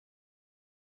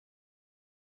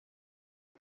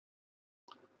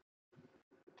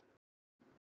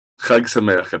Chag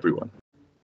Sameach, everyone.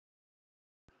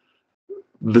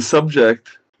 The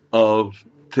subject of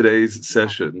today's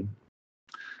session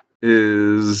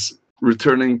is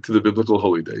returning to the biblical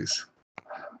holy days.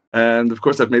 And of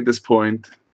course, I've made this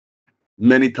point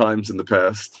many times in the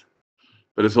past,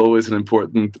 but it's always an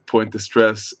important point to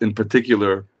stress, in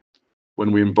particular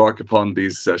when we embark upon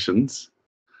these sessions.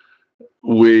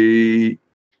 We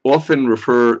often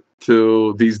refer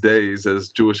to these days as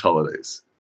Jewish holidays.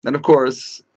 And of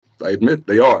course, I admit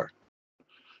they are.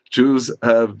 Jews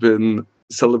have been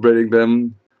celebrating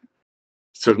them,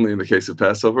 certainly in the case of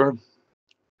Passover,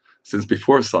 since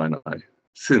before Sinai,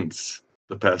 since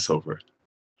the Passover.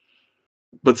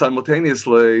 But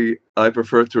simultaneously, I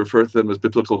prefer to refer to them as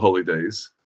biblical holy days,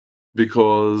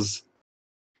 because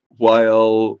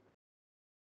while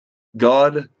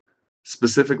God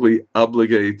specifically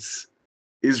obligates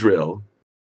Israel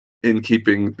in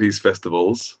keeping these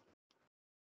festivals,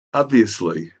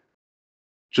 obviously,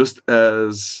 just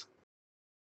as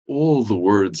all the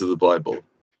words of the Bible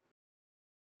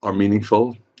are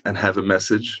meaningful and have a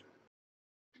message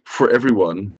for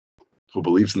everyone who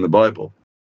believes in the Bible,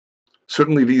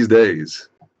 certainly these days,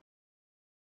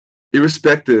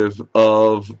 irrespective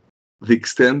of the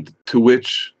extent to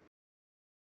which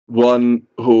one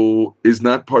who is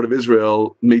not part of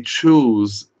Israel may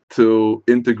choose to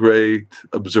integrate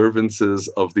observances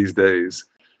of these days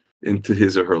into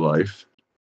his or her life,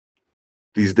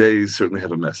 these days certainly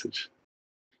have a message.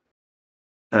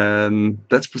 And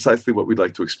that's precisely what we'd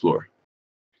like to explore,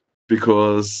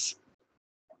 because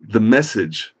the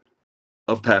message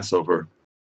of Passover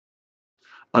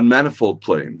on manifold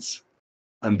planes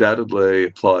undoubtedly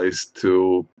applies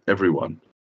to everyone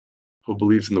who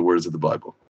believes in the words of the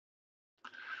Bible.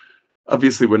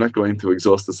 Obviously, we're not going to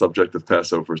exhaust the subject of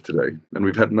Passover today, and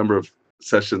we've had a number of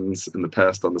sessions in the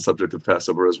past on the subject of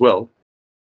Passover as well.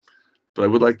 But I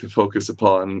would like to focus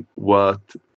upon what,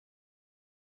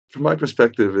 from my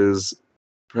perspective, is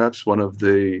perhaps one of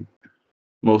the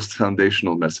most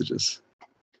foundational messages,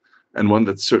 and one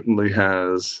that certainly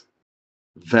has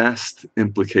vast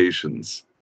implications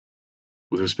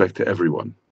with respect to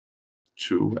everyone,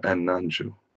 Jew and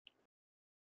non-Jew,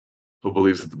 who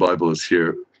believes that the Bible is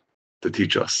here to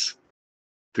teach us,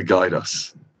 to guide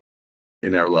us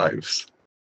in our lives.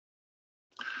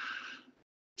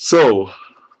 So,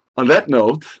 on that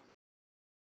note,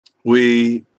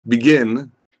 we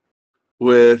begin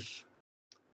with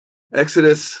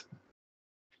Exodus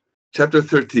chapter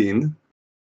 13,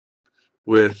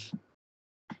 with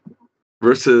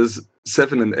verses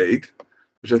 7 and 8,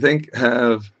 which I think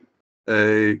have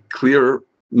a clear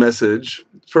message,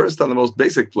 first on the most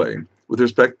basic plane, with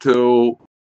respect to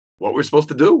what we're supposed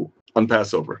to do on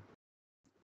Passover.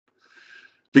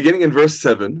 Beginning in verse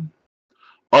 7,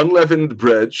 unleavened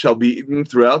bread shall be eaten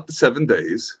throughout the 7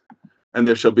 days, and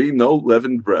there shall be no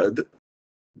leavened bread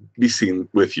be seen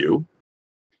with you,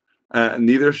 and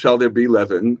neither shall there be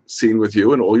leaven seen with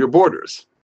you in all your borders.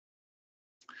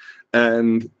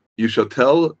 And you shall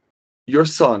tell your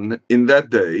son in that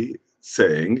day,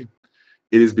 saying,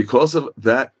 it is because of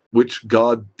that which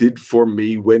God did for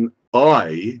me when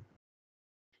I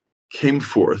came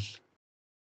forth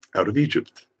out of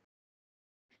Egypt.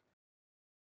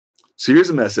 So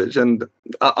here's a message, and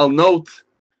I'll note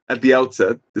at the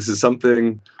outset, this is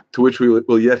something to which we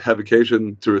will yet have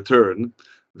occasion to return,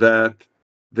 that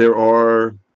there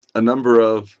are a number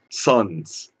of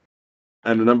sons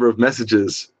and a number of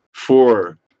messages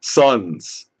for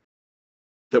sons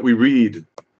that we read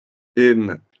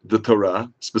in the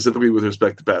Torah, specifically with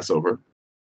respect to Passover.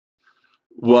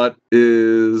 What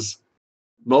is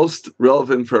most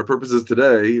relevant for our purposes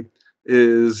today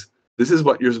is, this is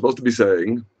what you're supposed to be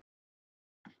saying,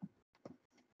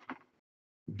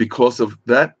 because of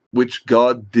that which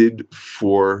God did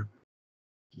for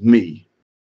me,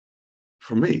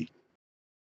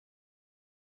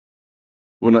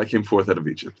 when I came forth out of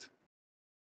Egypt.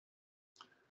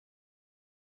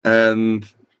 And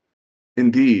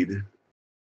indeed,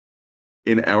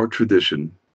 in our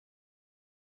tradition,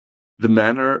 the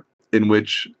manner in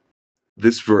which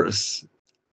this verse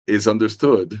is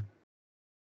understood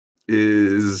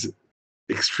is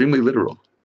extremely literal.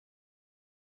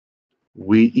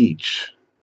 We each,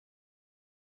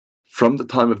 from the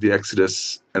time of the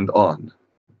Exodus and on,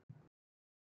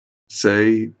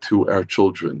 say to our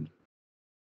children,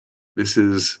 this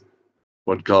is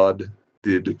what God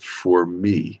did for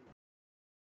me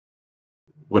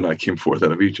when I came forth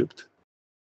out of Egypt.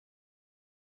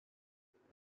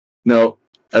 Now,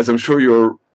 as I'm sure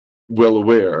you're well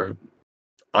aware,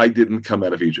 I didn't come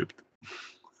out of Egypt.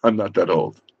 I'm not that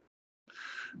old.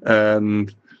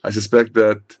 And I suspect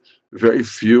that very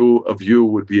few of you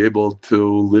would be able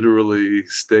to literally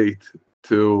state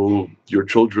to your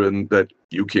children that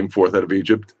you came forth out of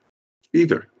Egypt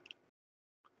either.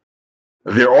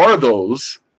 There are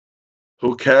those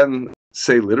who can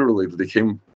say literally that they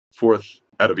came forth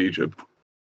out of Egypt.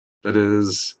 That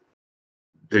is,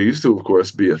 there used to, of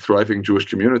course, be a thriving Jewish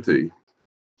community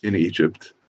in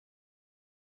Egypt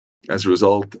as a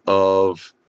result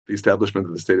of the establishment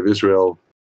of the State of Israel.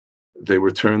 They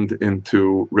were turned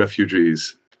into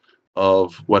refugees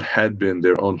of what had been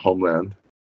their own homeland.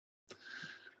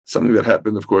 Something that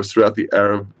happened, of course, throughout the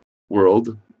Arab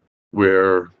world,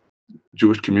 where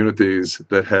Jewish communities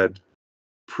that had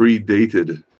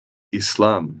predated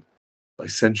Islam by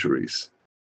centuries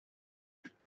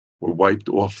were wiped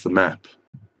off the map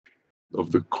over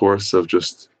the course of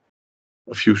just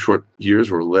a few short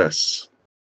years or less.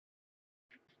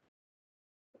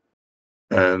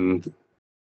 And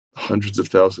hundreds of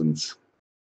thousands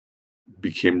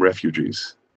became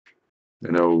refugees.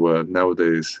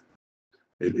 Nowadays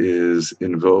it is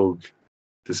in vogue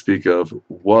to speak of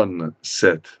one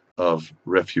set of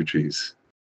refugees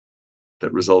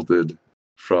that resulted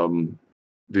from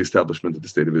the establishment of the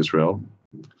State of Israel.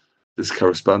 This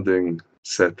corresponding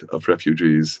set of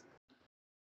refugees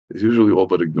is usually all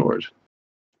but ignored.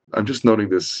 I'm just noting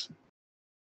this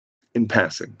in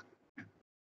passing.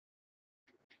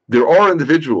 There are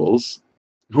individuals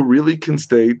who really can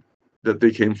state that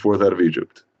they came forth out of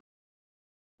Egypt.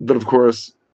 But of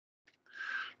course,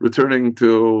 returning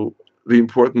to the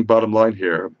important bottom line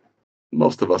here,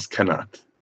 most of us cannot.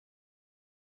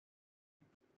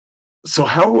 So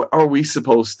how are we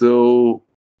supposed to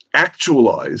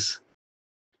actualize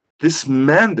this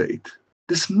mandate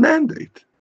that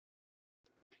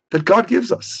God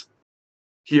gives us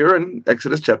here in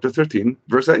Exodus chapter 13,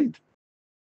 verse 8?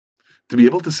 To be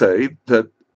able to say that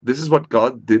this is what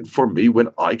God did for me when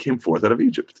I came forth out of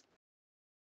Egypt.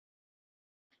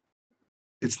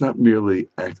 It's not merely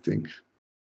acting.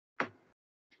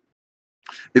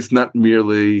 It's not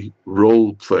merely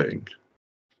role-playing.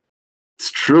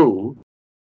 It's true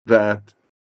that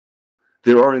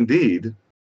there are indeed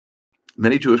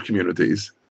many Jewish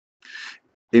communities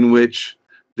in which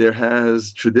there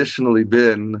has traditionally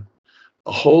been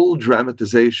a whole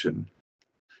dramatization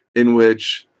in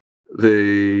which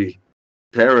the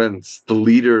parents, the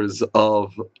leaders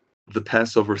of the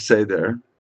Passover Seder,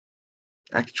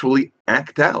 actually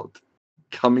act out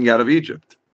coming out of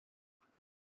Egypt.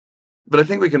 But I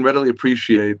think we can readily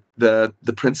appreciate that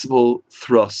the principal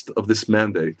thrust of this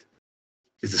mandate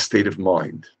is a state of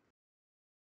mind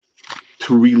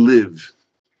to relive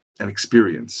an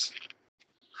experience,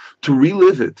 to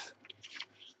relive it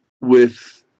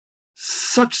with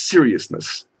such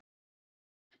seriousness,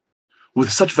 with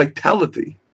such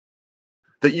vitality,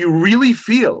 that you really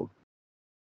feel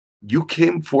you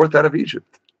came forth out of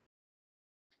Egypt.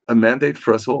 A mandate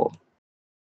for us all.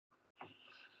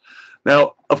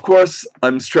 Now, of course,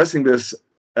 I'm stressing this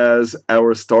as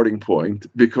our starting point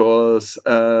because,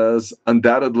 as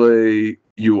undoubtedly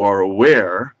you are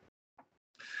aware,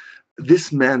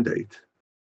 this mandate,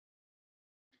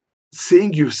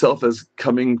 seeing yourself as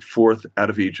coming forth out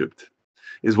of Egypt,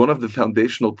 is one of the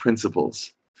foundational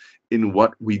principles in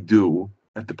what we do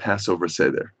at the Passover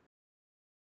Seder.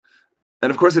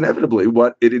 And of course, inevitably,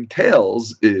 what it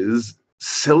entails is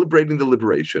celebrating the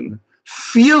liberation,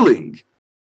 feeling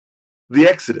the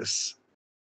Exodus,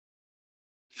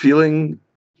 feeling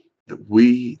that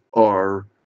we are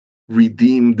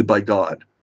redeemed by God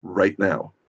right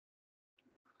now.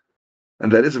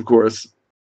 And that is, of course,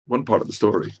 one part of the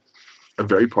story, a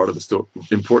very part of the story,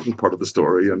 important part of the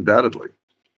story, undoubtedly.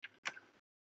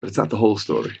 But it's not the whole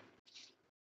story.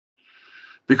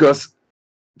 Because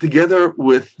together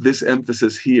with this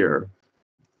emphasis here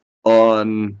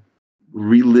on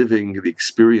reliving the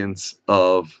experience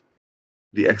of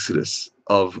the Exodus,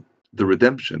 of the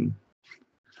redemption,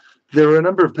 there are a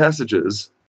number of passages,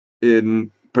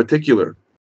 in particular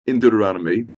in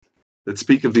Deuteronomy, that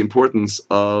speak of the importance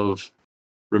of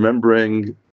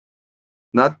remembering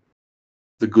not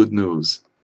the good news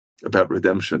about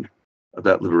redemption,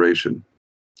 about liberation,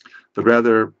 but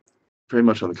rather, very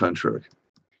much on the contrary,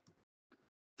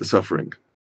 the suffering,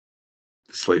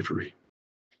 the slavery,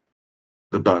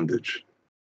 the bondage.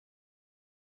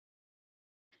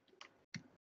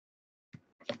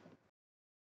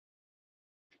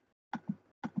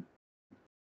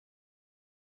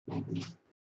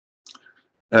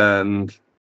 And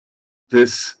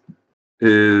this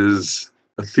is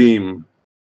a theme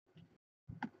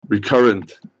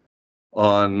recurrent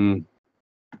on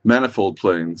manifold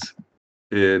planes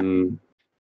in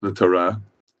the Torah,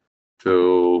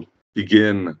 to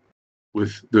begin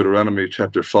with Deuteronomy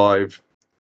chapter 5,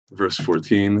 verse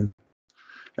 14.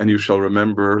 And you shall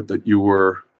remember that you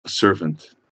were a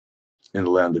servant in the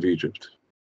land of Egypt.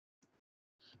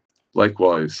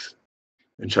 Likewise,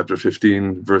 in chapter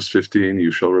 15, verse 15,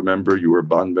 you shall remember you were a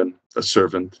bondman, a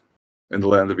servant in the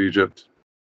land of Egypt.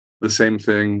 The same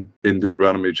thing in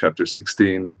Deuteronomy chapter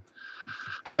 16.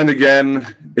 And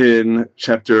again in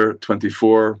chapter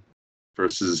 24,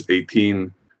 verses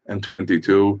 18 and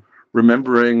 22,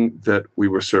 remembering that we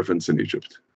were servants in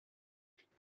Egypt.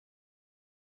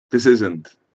 This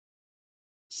isn't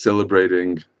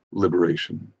celebrating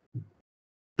liberation.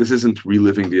 This isn't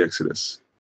reliving the Exodus.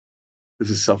 This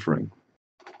is suffering.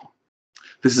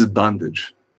 This is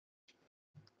bondage.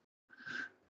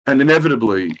 And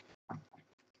inevitably,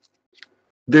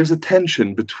 there's a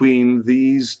tension between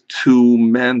these two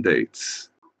mandates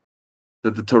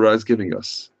that the Torah is giving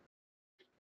us.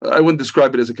 I wouldn't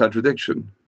describe it as a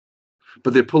contradiction,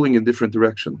 but they're pulling in different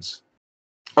directions.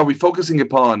 Are we focusing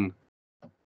upon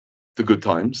the good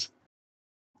times,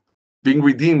 being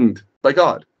redeemed by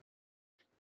God?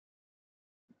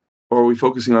 Or are we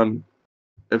focusing on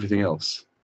everything else?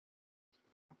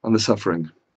 On the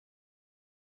suffering,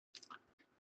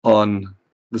 on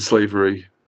the slavery,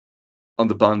 on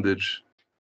the bondage,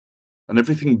 on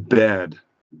everything bad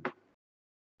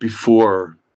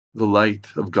before the light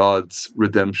of God's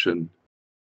redemption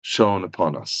shone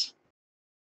upon us.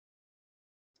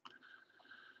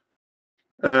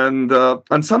 And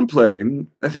on some plane,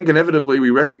 I think inevitably we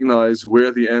recognize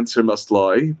where the answer must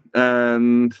lie.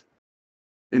 And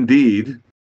indeed,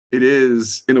 it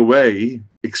is, in a way,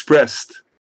 expressed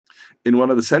in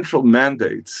one of the central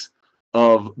mandates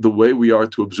of the way we are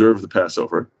to observe the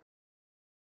Passover,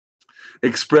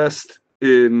 expressed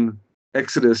in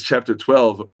Exodus chapter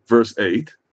 12, verse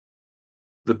 8.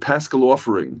 The Paschal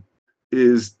offering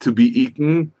is to be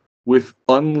eaten with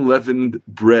unleavened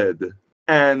bread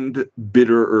and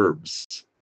bitter herbs.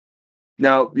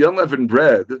 Now, the unleavened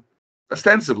bread,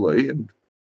 ostensibly, and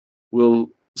we'll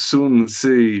soon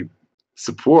see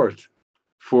support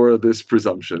for this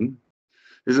presumption,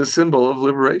 is a symbol of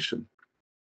liberation.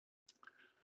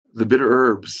 The bitter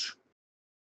herbs,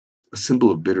 a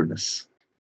symbol of bitterness.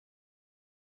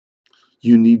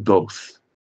 You need both.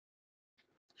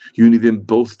 You need them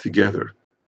both together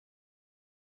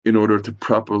in order to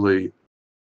properly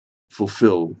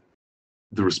fulfill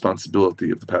the responsibility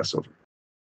of the Passover.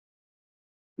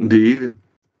 Indeed,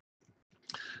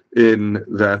 in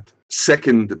that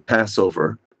second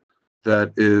Passover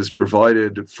that is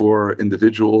provided for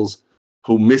individuals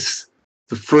who miss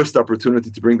the first opportunity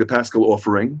to bring the Paschal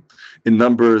offering, in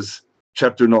Numbers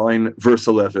chapter 9, verse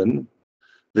 11,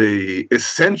 the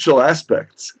essential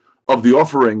aspects of the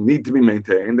offering need to be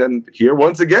maintained. And here,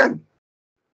 once again,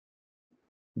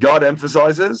 God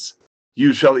emphasizes,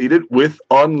 you shall eat it with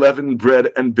unleavened bread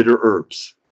and bitter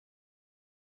herbs,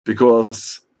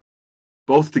 because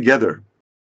both together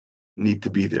need to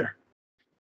be there.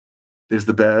 There's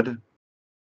the bad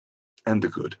and the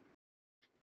good.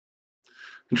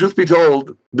 And truth be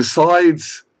told,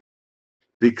 besides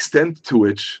the extent to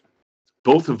which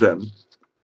both of them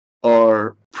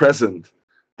are present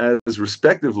as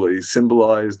respectively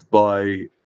symbolized by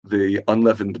the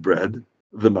unleavened bread,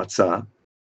 the matzah,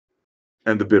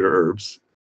 and the bitter herbs,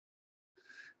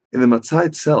 in the matzah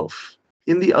itself,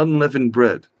 in the unleavened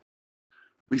bread,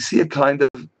 we see a kind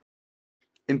of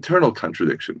internal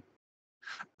contradiction.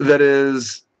 That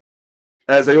is,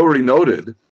 as I already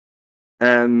noted,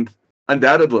 and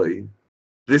undoubtedly,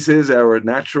 this is our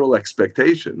natural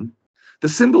expectation, the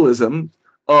symbolism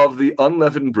of the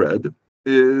unleavened bread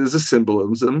is a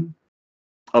symbolism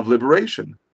of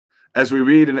liberation. As we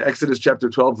read in Exodus chapter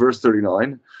 12, verse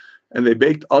 39, and they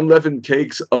baked unleavened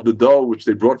cakes of the dough which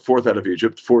they brought forth out of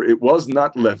Egypt, for it was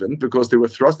not leavened, because they were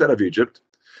thrust out of Egypt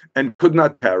and could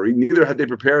not tarry, neither had they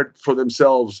prepared for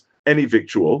themselves any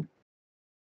victual.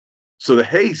 So the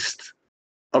haste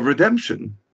of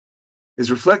redemption is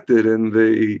reflected in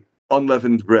the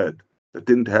unleavened bread that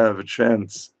didn't have a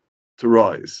chance to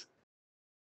rise.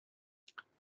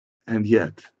 And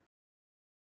yet,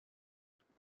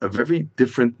 a very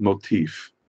different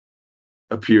motif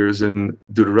appears in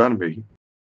Deuteronomy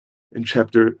in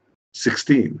chapter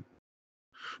 16,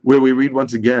 where we read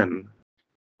once again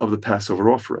of the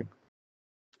Passover offering.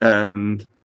 And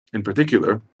in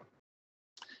particular,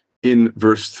 in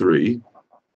verse 3,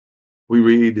 we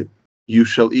read, you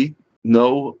shall eat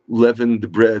no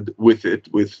leavened bread with it,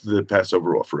 with the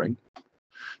Passover offering.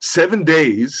 7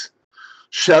 days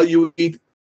shall you eat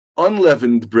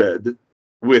unleavened bread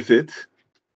with it,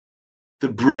 the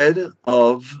bread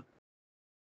of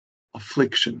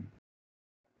affliction.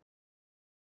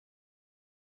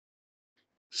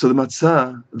 So the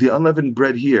matzah, the unleavened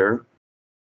bread here,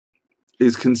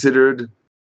 is considered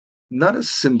not a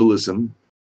symbolism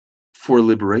for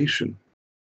liberation,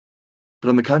 but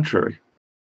on the contrary,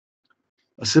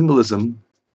 a symbolism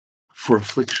for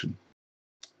affliction,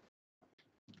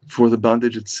 for the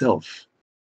bondage itself.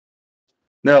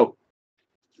 Now,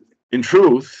 in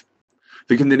truth,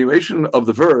 the continuation of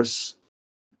the verse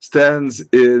stands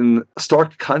in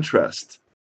stark contrast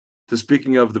to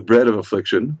speaking of the bread of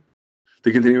affliction.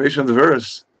 The continuation of the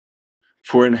verse,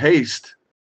 for in haste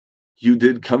you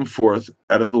did come forth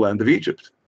out of the land of Egypt.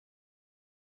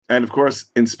 And of course,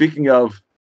 in speaking of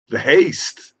the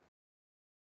haste,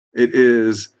 it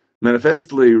is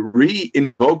manifestly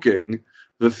re-invoking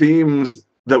the themes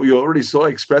that we already saw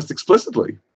expressed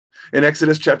explicitly in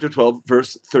Exodus chapter 12,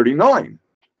 verse 39,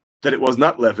 that it was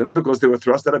not leavened because they were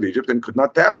thrust out of Egypt and could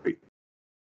not tarry.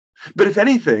 But if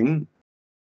anything,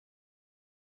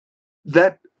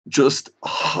 that just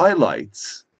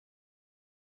highlights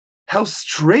how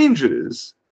strange it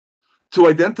is to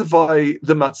identify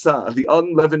the matzah, the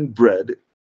unleavened bread,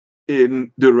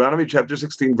 in Deuteronomy chapter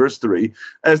 16, verse 3,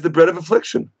 as the bread of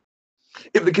affliction.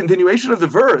 If the continuation of the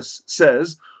verse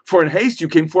says, for in haste you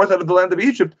came forth out of the land of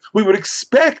Egypt, we would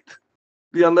expect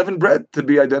the unleavened bread to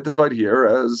be identified here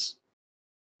as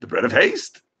the bread of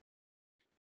haste,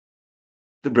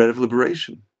 the bread of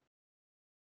liberation.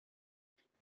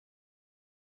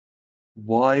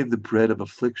 Why the bread of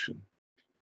affliction?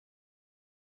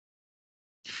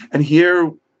 And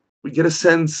here we get a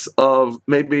sense of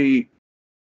maybe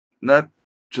not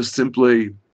just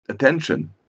simply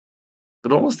attention,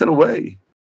 but almost in a way,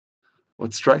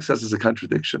 what strikes us as a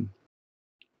contradiction.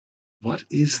 What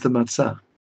is the matzah?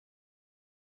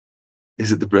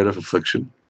 Is it the bread of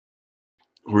affliction?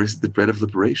 Or is it the bread of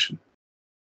liberation?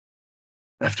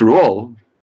 After all,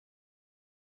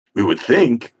 we would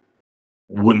think,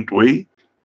 wouldn't we?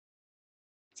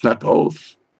 It's not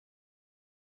both.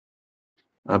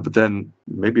 But then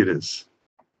maybe it is.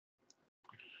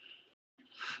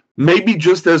 Maybe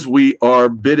just as we are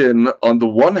bidden on the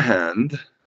one hand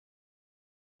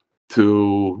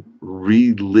to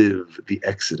relive the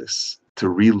Exodus, to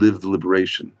relive the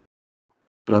liberation,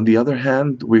 but on the other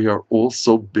hand, we are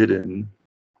also bidden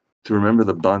to remember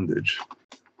the bondage.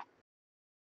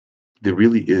 There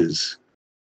really is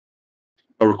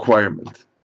a requirement,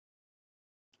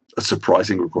 a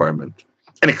surprising requirement,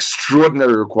 an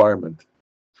extraordinary requirement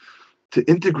to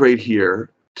integrate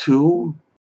here two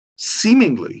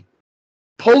seemingly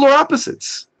polar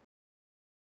opposites: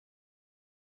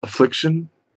 affliction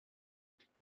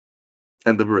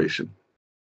and liberation,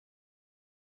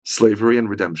 slavery and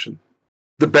redemption,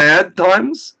 the bad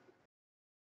times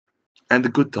and the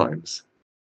good times.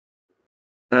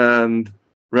 And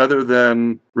rather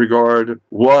than regard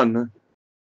one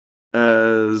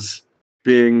as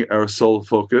being our sole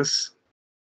focus,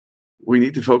 we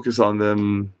need to focus on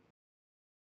them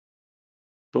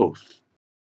both.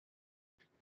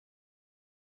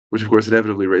 Which, of course,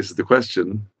 inevitably raises the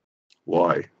question,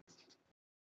 why?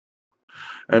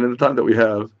 And in the time that we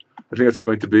have, I think it's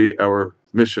going to be our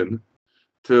mission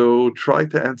to try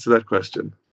to answer that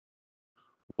question.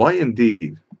 Why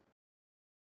indeed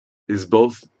is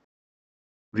both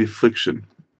the affliction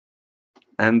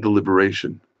and the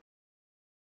liberation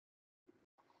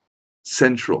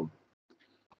central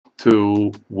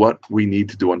to what we need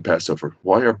to do on Passover?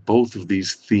 Why are both of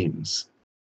these themes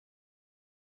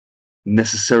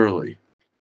necessarily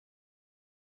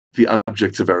the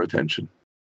objects of our attention?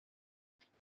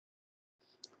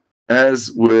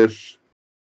 As with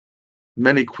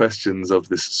many questions of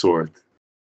this sort,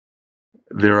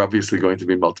 there are obviously going to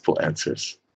be multiple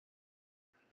answers.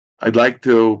 I'd like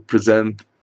to present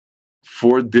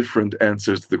 4 different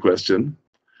answers to the question,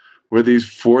 where these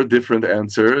 4 different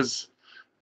answers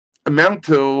amount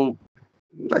to,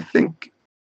 I think,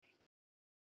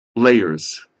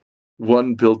 layers,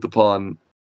 one built upon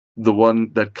the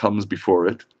one that comes before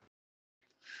it.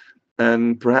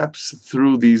 And perhaps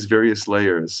through these various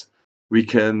layers, we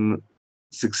can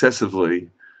successively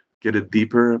get a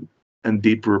deeper and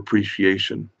deeper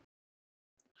appreciation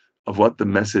of what the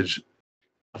message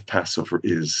of Passover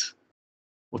is,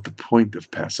 what the point of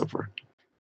Passover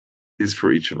is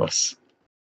for each of us.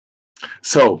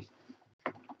 So,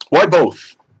 why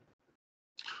both?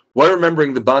 Why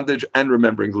remembering the bondage and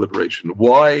remembering the liberation?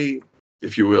 Why,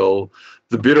 if you will,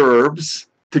 the bitter herbs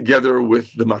together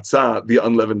with the matzah, the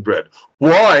unleavened bread?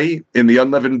 Why, in the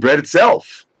unleavened bread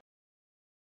itself,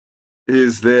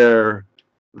 is there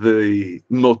the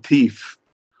motif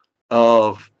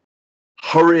of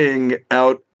hurrying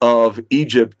out of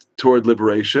Egypt toward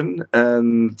liberation,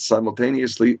 and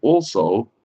simultaneously also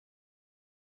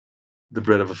the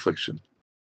bread of affliction.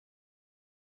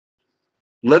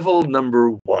 Level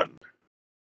number one.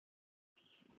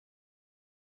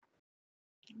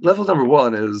 Level number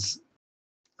one is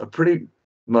a pretty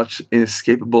much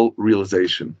inescapable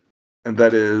realization. And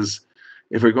that is,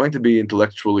 if we're going to be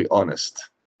intellectually honest,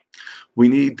 we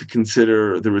need to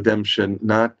consider the redemption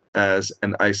not as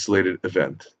an isolated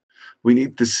event. We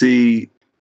need to see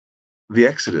the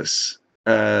Exodus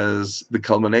as the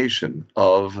culmination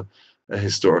of a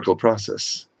historical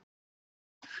process.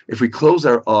 If we close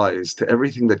our eyes to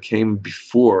everything that came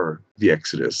before the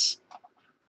Exodus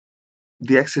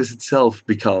itself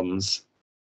becomes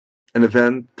an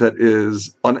event that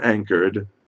is unanchored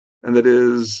and that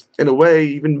is, in a way,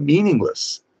 even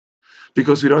meaningless,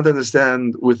 because we don't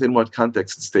understand within what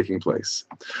context it's taking place.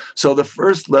 So the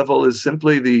first level is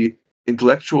simply the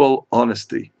intellectual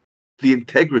honesty, the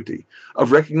integrity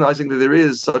of recognizing that there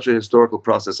is such a historical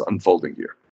process unfolding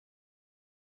here.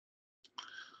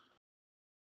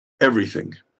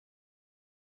 Everything,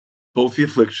 both the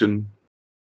affliction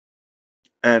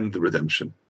and the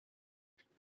redemption,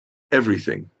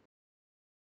 everything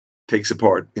takes a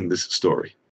part in this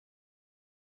story.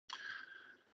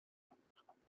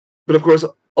 But of course,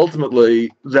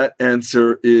 ultimately, that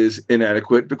answer is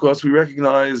inadequate because we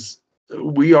recognize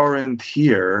we aren't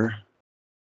here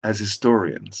as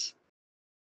historians.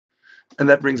 And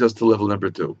that brings us to level number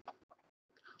two.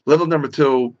 Level number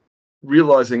two,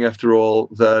 realizing, after all,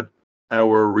 that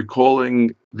our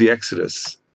recalling the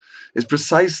Exodus is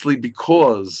precisely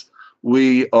because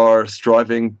we are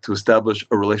striving to establish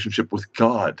a relationship with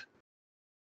God.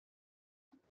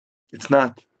 It's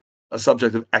not a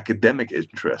subject of academic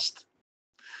interest.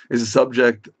 It's a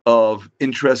subject of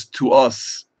interest to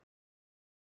us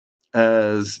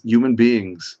as human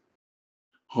beings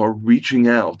who are reaching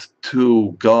out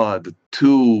to God,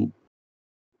 to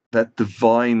that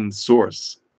divine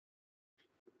source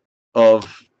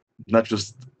of not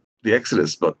just the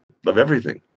Exodus, but of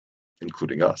everything,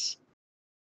 including us.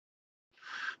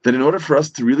 That in order for us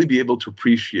to really be able to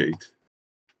appreciate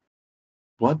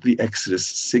what the Exodus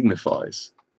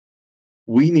signifies,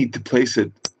 we need to place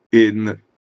it in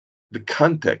the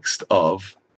context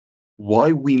of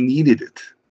why we needed it.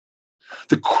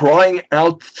 The crying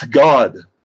out to God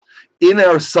in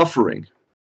our suffering,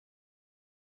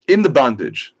 in the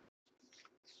bondage,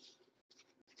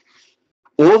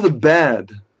 all the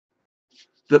bad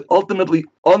that ultimately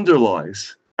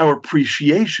underlies our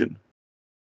appreciation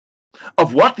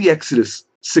of what the Exodus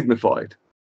signified.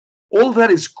 All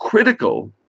that is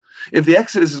critical if the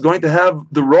Exodus is going to have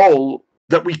the role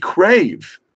that we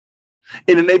crave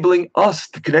in enabling us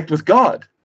to connect with God.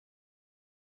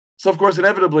 So, of course,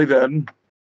 inevitably then,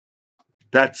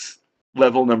 that's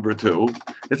level number two.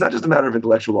 It's not just a matter of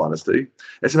intellectual honesty.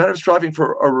 It's a matter of striving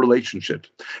for a relationship.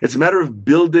 It's a matter of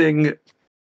building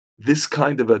this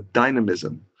kind of a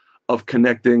dynamism of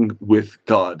connecting with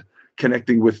God,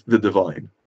 connecting with the divine.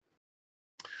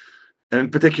 And in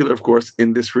particular, of course,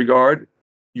 in this regard,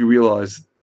 you realize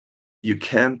you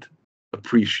can't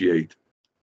appreciate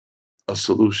a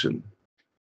solution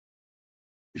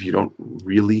if you don't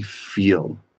really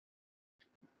feel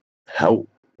how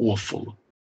awful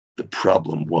the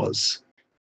problem was.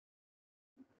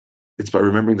 It's by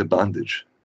remembering the bondage,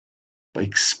 by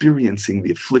experiencing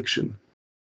the affliction,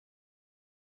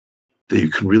 that you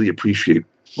can really appreciate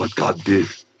what God did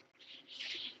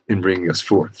in bringing us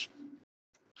forth.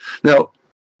 Now,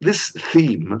 this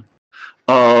theme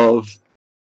of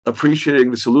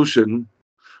appreciating the solution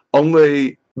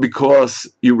only because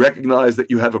you recognize that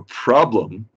you have a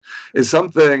problem is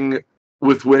something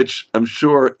with which I'm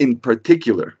sure, in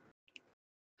particular,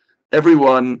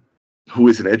 everyone who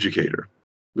is an educator,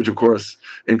 which of course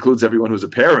includes everyone who's a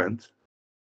parent,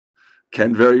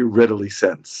 can very readily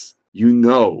sense. You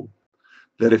know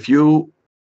that if you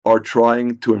are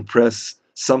trying to impress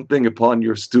something upon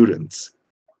your students,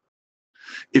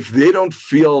 if they don't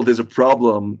feel there's a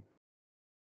problem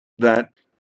that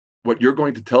what you're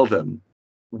going to tell them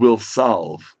will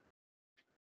solve,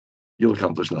 you'll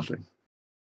accomplish nothing.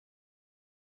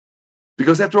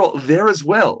 Because after all, there as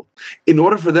well, in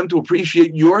order for them to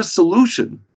appreciate your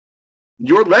solution,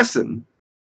 your lesson,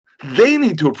 they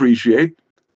need to appreciate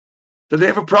that they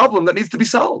have a problem that needs to be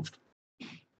solved.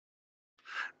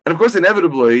 And of course,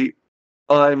 inevitably,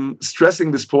 I'm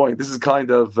stressing this point. This is kind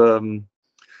of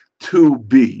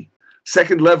 2B,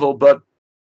 second level, but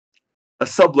a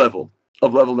sub-level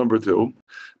of level number two,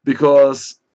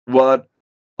 because what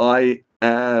I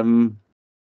am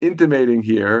intimating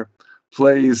here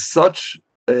plays such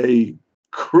a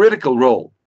critical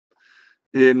role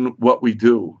in what we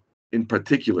do, in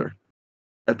particular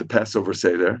at the Passover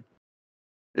Seder,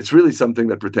 It's really something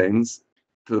that pertains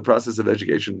to the process of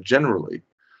education generally.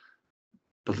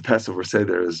 But the Passover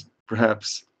Seder is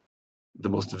perhaps the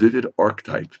most vivid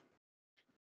archetype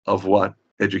of what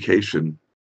education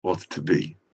ought to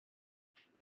be.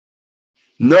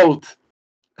 Note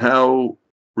how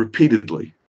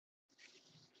repeatedly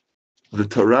the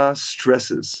Torah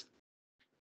stresses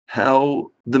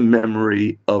how the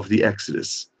memory of the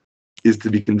Exodus is to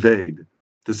be conveyed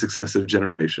to successive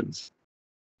generations.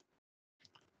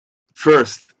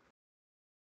 First,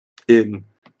 in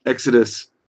Exodus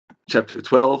chapter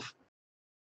 12,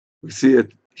 we see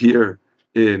it here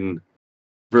in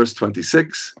verse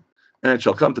 26, and it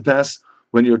shall come to pass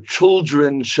when your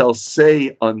children shall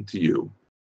say unto you,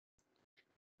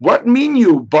 what mean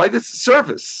you by this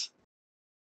service?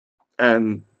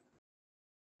 And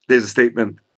there's a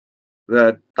statement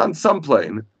that on some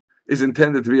plane is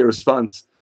intended to be a response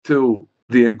to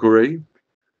the inquiry.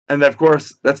 And of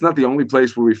course, that's not the only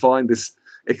place where we find this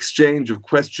exchange of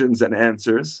questions and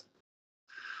answers.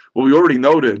 Well, we already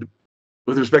noted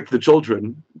with respect to the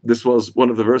children, this was one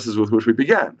of the verses with which we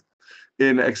began.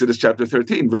 In Exodus chapter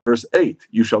 13, verse 8,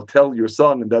 you shall tell your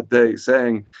son in that day,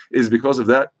 saying, it is because of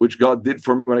that which God did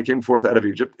for me when I came forth out of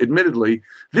Egypt. Admittedly,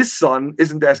 this son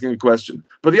isn't asking a question,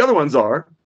 but the other ones are.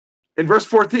 In verse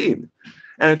 14,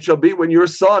 and it shall be when your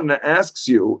son asks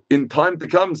you in time to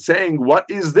come, saying, what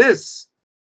is this?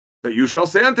 That you shall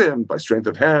say unto him, by strength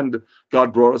of hand,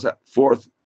 God brought us forth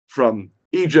from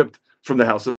Egypt, from the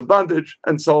house of bondage,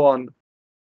 and so on.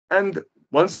 And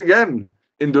once again,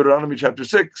 in Deuteronomy chapter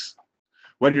 6,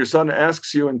 when your son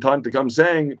asks you in time to come,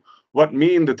 saying, what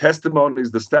mean the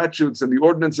testimonies, the statutes, and the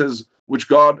ordinances which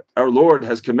God our Lord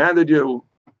has commanded you,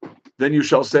 then you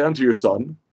shall say unto your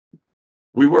son,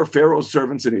 we were Pharaoh's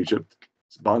servants in Egypt,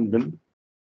 bondmen,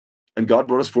 and God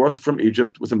brought us forth from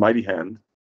Egypt with a mighty hand.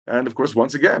 And of course,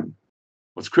 once again,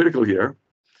 what's critical here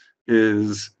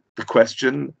is the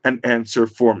question and answer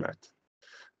format.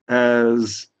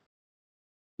 As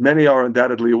many are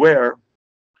undoubtedly aware,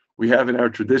 we have in our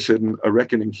tradition a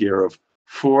reckoning here of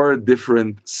 4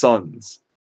 different sons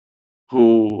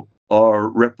who are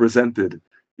represented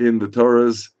in the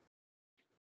Torah's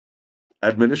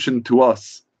admonition to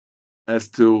us as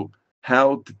to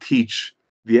how to teach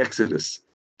the Exodus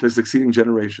to succeeding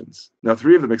generations. Now,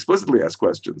 3 of them explicitly ask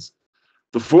questions.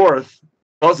 The 4th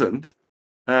doesn't,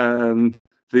 and to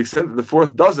the extent that the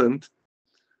 4th doesn't,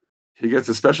 he gets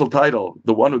a special title,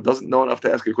 the one who doesn't know enough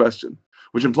to ask a question,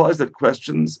 which implies that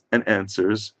questions and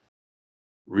answers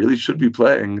really should be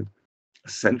playing a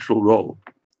central role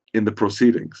in the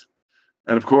proceedings.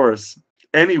 And of course,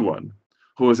 anyone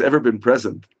who has ever been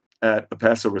present at a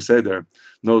Passover Seder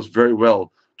knows very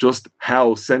well just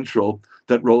how central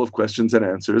that role of questions and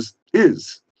answers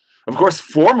is. Of course,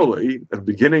 formally, at the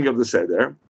beginning of the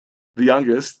Seder, the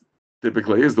youngest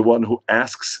typically is the one who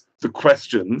asks the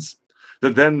questions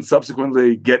that then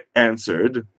subsequently get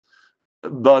answered.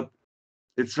 But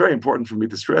it's very important for me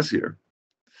to stress here.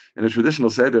 In a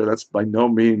traditional Seder, that's by no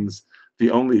means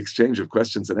the only exchange of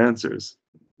questions and answers.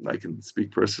 I can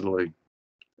speak personally.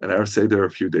 At our Seder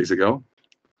a few days ago,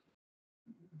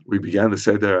 we began the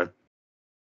Seder at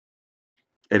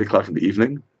 8 o'clock in the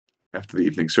evening, after the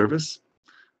evening service,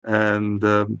 and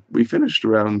we finished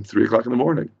around 3 o'clock in the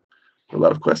morning. A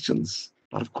lot of questions,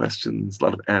 a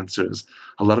lot of answers,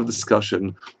 a lot of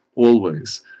discussion,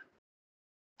 always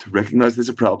to recognize there's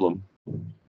a problem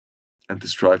and to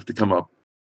strive to come up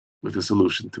with a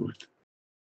solution to it.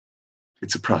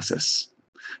 It's a process.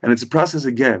 And it's a process,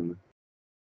 again,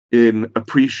 in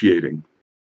appreciating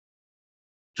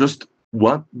just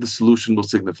what the solution will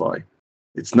signify.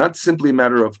 It's not simply a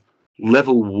matter of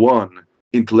level 1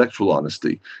 intellectual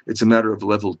honesty. It's a matter of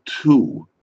level 2,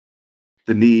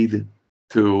 the need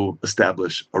to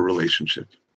establish a relationship.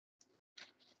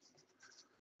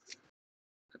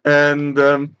 And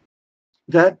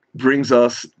that brings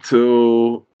us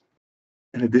to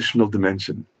an additional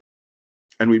dimension.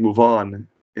 And we move on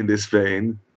in this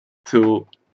vein to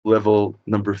level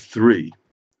number 3,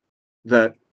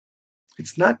 that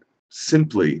it's not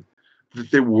simply that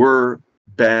there were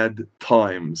bad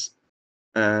times,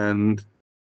 and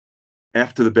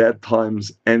after the bad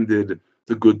times ended,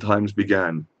 the good times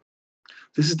began.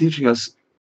 This is teaching us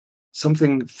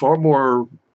something far more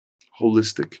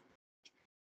holistic,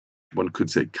 one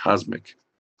could say cosmic,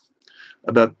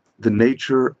 about the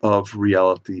nature of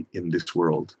reality in this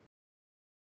world,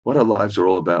 what our lives are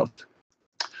all about.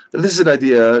 This is an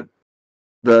idea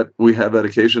that we have had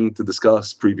occasion to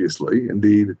discuss previously.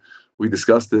 Indeed, we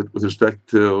discussed it with respect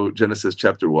to Genesis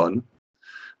chapter 1.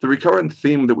 The recurrent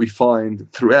theme that we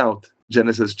find throughout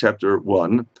Genesis chapter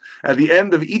 1, at the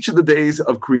end of each of the days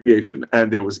of creation,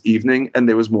 and there was evening and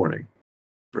there was morning.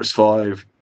 Verse 5,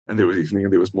 and there was evening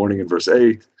and there was morning in verse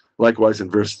 8. Likewise in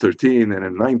verse 13 and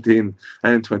in 19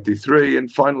 and in 23.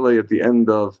 And finally, at the end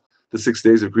of the 6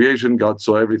 days of creation, God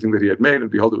saw everything that he had made,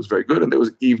 and behold, it was very good. And there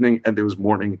was evening and there was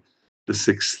morning the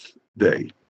 6th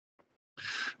day.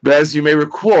 But as you may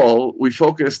recall, we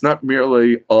focused not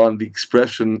merely on the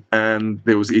expression and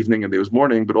there was evening and there was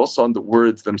morning, but also on the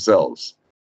words themselves.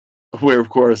 Where, of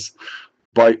course,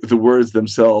 by the words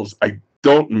themselves, I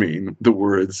don't mean the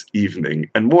words evening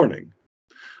and morning.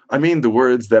 I mean the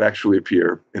words that actually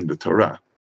appear in the Torah,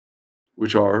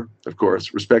 which are, of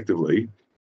course, respectively,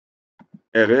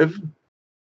 Erev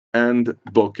and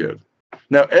Boker.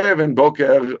 Now, Erev and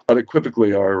Boker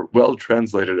unequivocally are well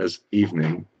translated as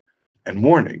evening and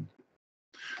morning.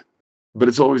 But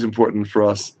it's always important for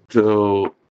us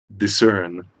to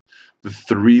discern the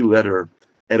 3-letter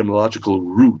etymological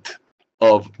root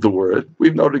of the word.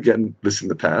 We've noted again this in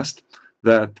the past,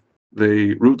 that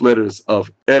the root letters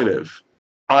of Erev,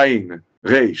 Ain,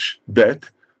 Reish, Bet,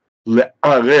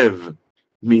 Le'arev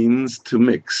means to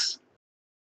mix,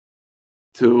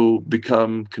 to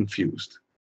become confused,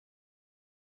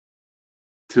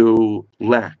 to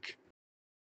lack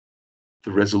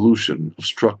the resolution of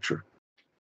structure,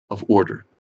 of order.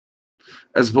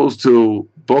 As opposed to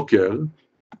Boker,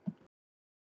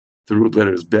 the root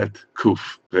letter is Bet,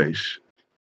 Kuf, Reish.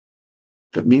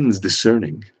 That means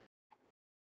discerning,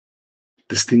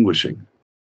 distinguishing.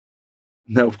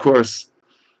 Now, of course,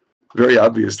 very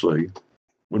obviously,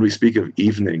 when we speak of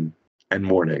evening and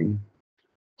morning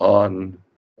on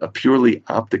a purely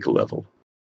optical level,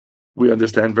 we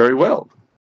understand very well.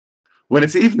 When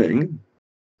it's evening,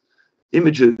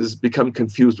 images become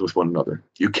confused with one another.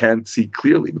 You can't see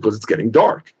clearly because it's getting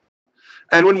dark.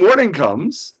 And when morning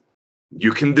comes,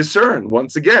 you can discern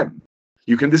once again.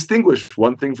 You can distinguish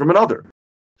one thing from another.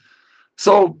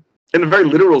 So, in a very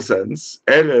literal sense,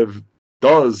 Erev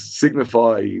does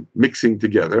signify mixing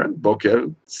together, and Boker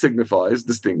signifies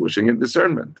distinguishing and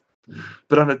discernment.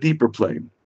 But on a deeper plane,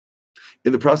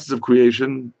 in the process of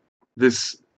creation,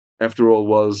 this, after all,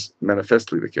 was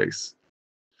manifestly the case.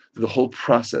 The whole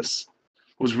process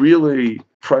was really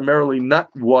primarily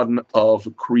not one of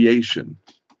creation.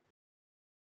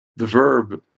 The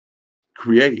verb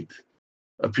create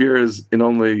appears in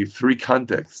only 3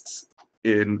 contexts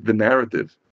in the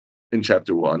narrative in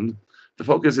chapter 1. The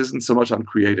focus isn't so much on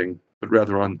creating, but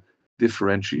rather on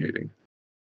differentiating,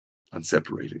 on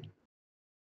separating,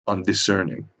 on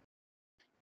discerning.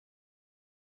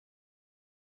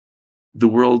 The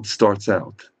world starts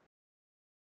out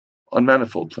on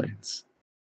manifold planes,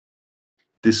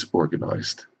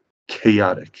 disorganized,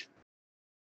 chaotic.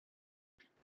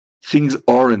 Things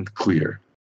aren't clear.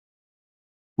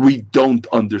 We don't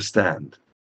understand.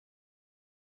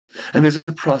 And there's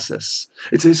a process.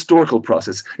 It's a historical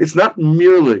process. It's not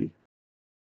merely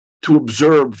to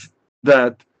observe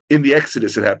that in the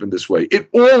Exodus it happened this way. It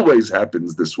always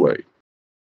happens this way.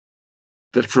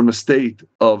 That from a state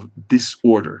of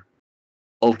disorder,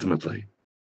 ultimately,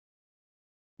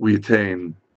 we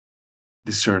attain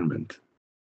discernment.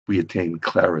 We attain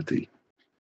clarity.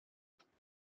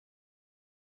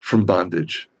 From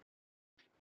bondage,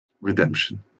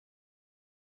 redemption.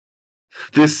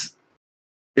 This,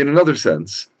 in another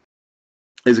sense,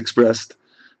 is expressed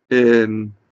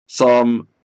in Psalm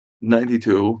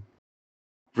 92,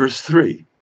 verse 3.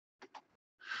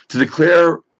 To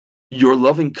declare your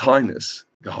loving kindness,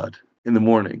 God, in the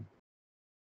morning,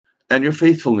 and your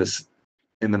faithfulness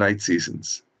in the night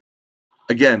seasons.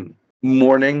 Again,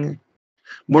 morning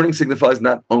signifies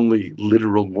not only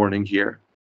literal morning here,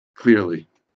 clearly.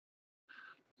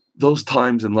 Those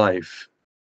times in life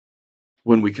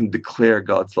when we can declare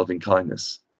God's loving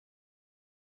kindness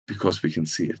because we can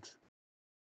see it,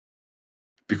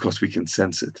 because we can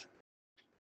sense it,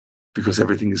 because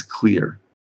everything is clear.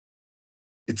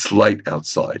 It's light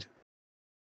outside.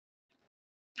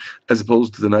 As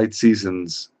opposed to the night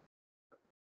seasons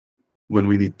when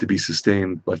we need to be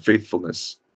sustained by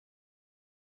faithfulness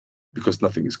because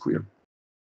nothing is clear.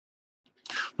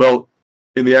 Well,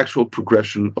 in the actual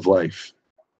progression of life,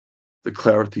 the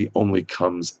clarity only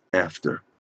comes after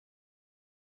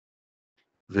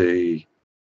the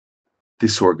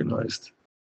disorganized,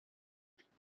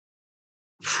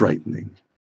 frightening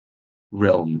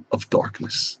realm of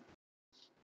darkness.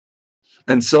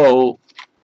 And so,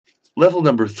 level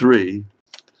number 3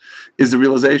 is the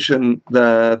realization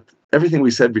that everything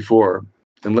we said before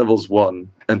in levels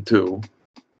 1 and 2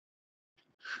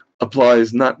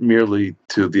 applies not merely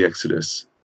to the Exodus,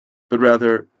 but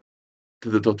rather to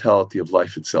the totality of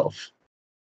life itself.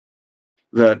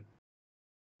 That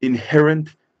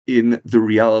inherent in the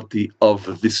reality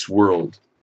of this world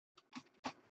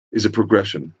is a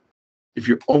progression. If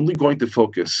you're only going to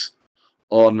focus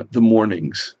on the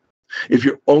mornings, if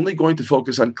you're only going to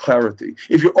focus on clarity,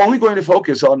 if you're only going to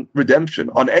focus on redemption,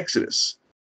 on Exodus,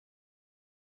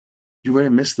 you're going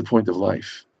to miss the point of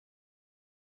life.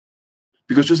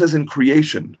 Because just as in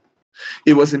creation,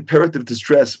 it was imperative to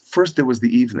stress, first there was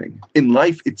the evening. In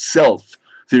life itself,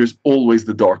 there's always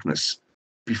the darkness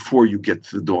before you get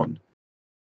to the dawn.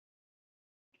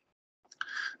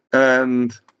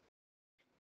 And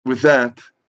with that,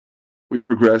 we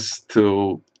progress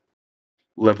to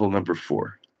level number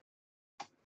 4.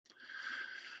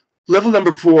 Level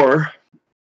number 4,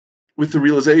 with the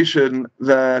realization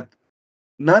that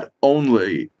not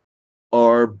only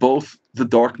are both the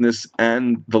darkness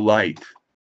and the light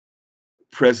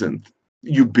present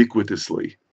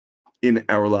ubiquitously in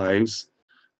our lives,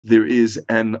 there is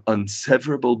an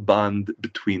unseverable bond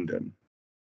between them.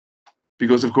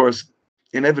 Because, of course,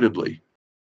 inevitably,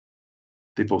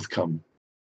 they both come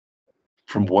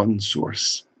from one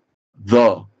source.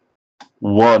 The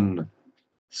one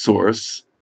source.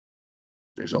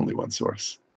 There's only one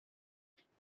source.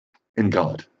 In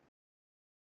God.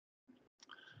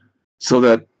 So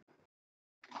that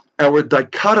our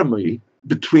dichotomy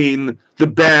between the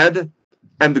bad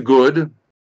and the good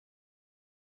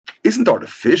isn't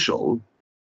artificial.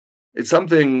 It's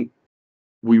something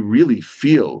we really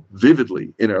feel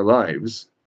vividly in our lives,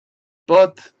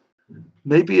 but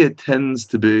maybe it tends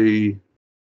to be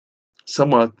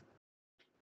somewhat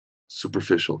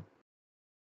superficial.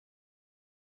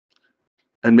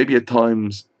 And maybe at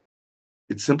times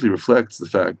it simply reflects the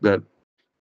fact that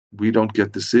we don't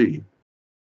get to see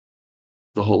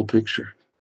the whole picture.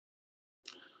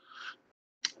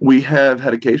 We have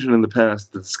had occasion in the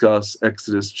past to discuss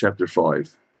Exodus chapter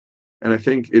 5, and I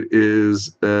think it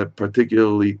is a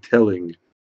particularly telling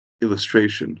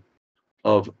illustration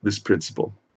of this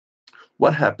principle.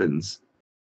 What happens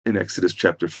in Exodus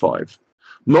chapter 5?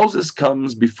 Moses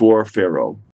comes before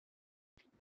Pharaoh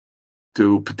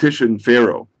to petition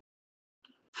Pharaoh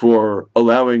for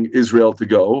allowing Israel to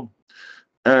go.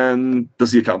 And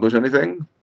does he accomplish anything?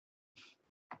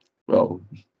 Well,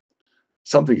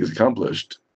 something is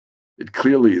accomplished. It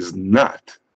clearly is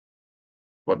not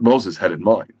what Moses had in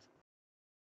mind.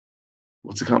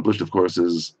 What's accomplished, of course,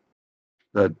 is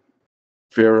that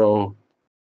Pharaoh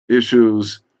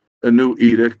issues a new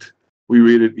edict. We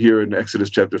read it here in Exodus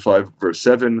chapter 5, verse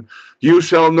 7. You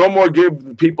shall no more give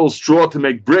the people straw to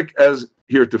make brick as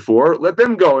heretofore. Let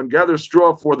them go and gather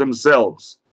straw for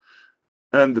themselves.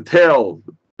 And the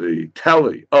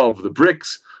tally of the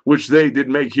bricks which they did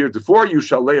make heretofore, you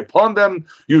shall lay upon them.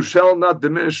 You shall not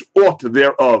diminish aught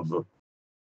thereof.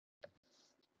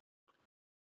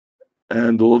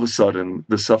 And all of a sudden,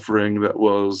 the suffering that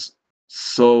was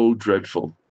so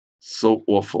dreadful, so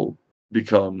awful,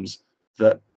 becomes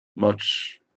that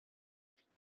much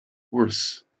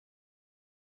worse.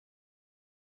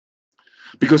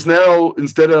 Because now,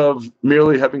 instead of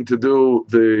merely having to do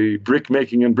the brick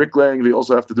making and bricklaying, they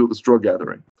also have to do the straw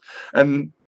gathering.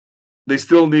 And they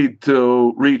still need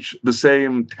to reach the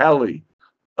same tally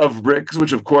of bricks,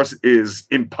 which of course is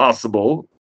impossible.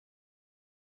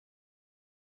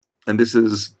 And this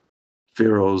is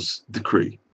Pharaoh's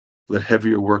decree. Let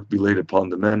heavier work be laid upon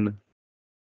the men,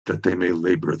 that they may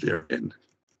labor therein.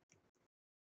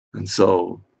 And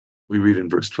so we read in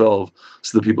verse 12,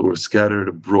 so the people were scattered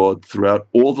abroad throughout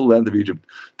all the land of Egypt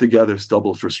to gather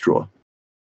stubble for straw.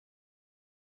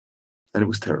 And it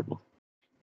was terrible.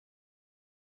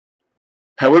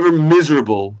 However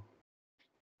miserable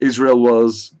Israel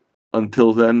was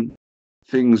until then,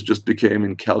 things just became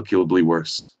incalculably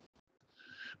worse.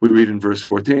 We read in verse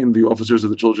 14, the officers of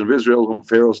the children of Israel, whom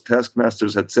Pharaoh's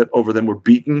taskmasters had set over them, were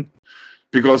beaten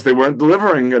because they weren't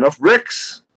delivering enough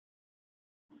bricks.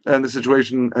 And the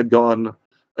situation had gone,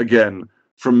 again,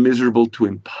 from miserable to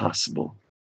impossible.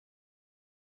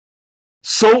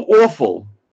 So awful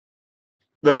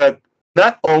that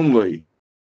not only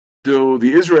do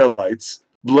the Israelites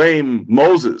blame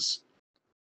Moses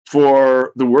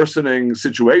for the worsening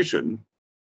situation,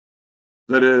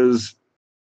 that is,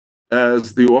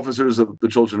 as the officers of the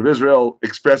children of Israel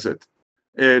express it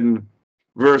in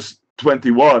verse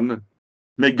 21,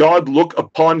 may God look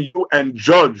upon you and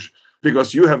judge,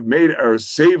 because you have made our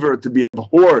Savior to be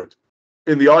abhorred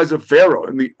in the eyes of Pharaoh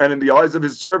and in the eyes of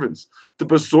his servants, to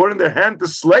put sword in their hand to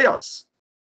slay us.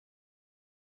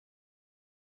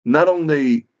 Not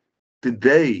only did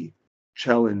they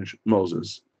challenge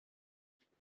Moses,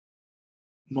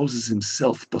 Moses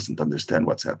himself doesn't understand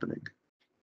what's happening.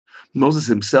 Moses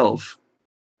himself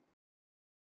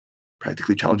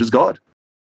practically challenges God.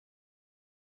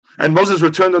 And Moses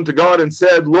returned unto God and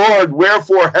said, Lord,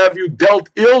 wherefore have you dealt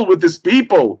ill with this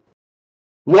people?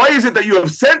 Why is it that you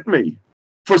have sent me?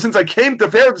 For since I came to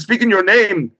Pharaoh to speak in your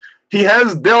name, he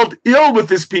has dealt ill with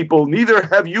this people, neither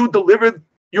have you delivered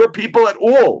your people at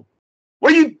all.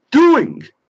 What are you doing?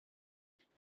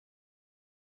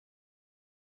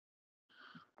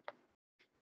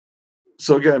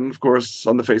 So again, of course,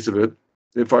 on the face of it,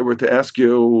 if I were to ask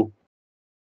you,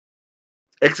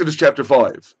 Exodus chapter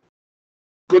 5,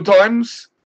 good times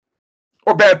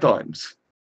or bad times?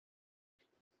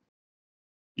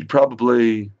 You'd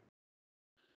probably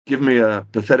give me a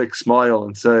pathetic smile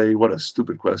and say, what a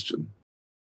stupid question.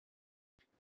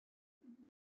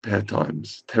 Bad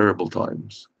times, terrible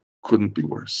times, couldn't be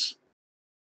worse.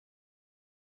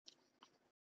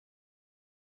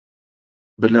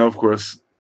 But now, of course,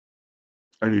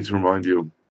 I need to remind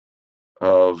you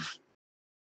of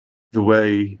the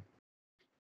way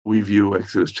we view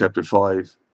Exodus chapter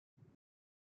 5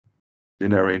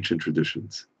 in our ancient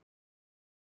traditions.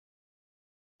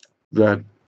 That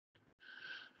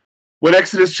when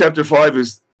Exodus chapter 5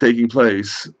 is taking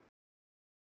place,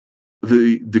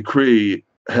 the decree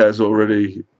has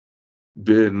already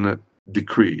been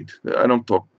decreed. I don't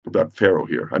talk about Pharaoh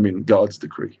here. I mean God's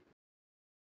decree.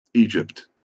 Egypt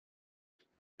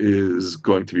is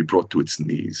going to be brought to its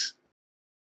knees.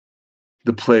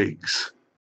 The plagues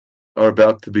are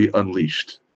about to be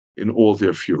unleashed in all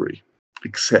their fury,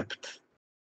 except,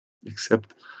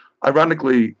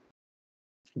 ironically,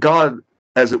 God,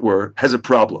 as it were, has a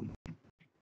problem.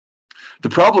 The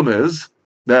problem is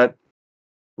that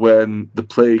when the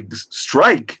plagues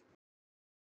strike,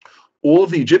 all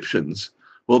of the Egyptians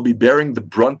will be bearing the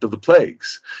brunt of the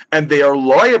plagues, and they are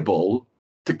liable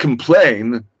to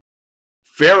complain,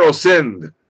 Pharaoh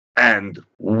sinned, and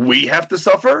we have to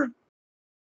suffer?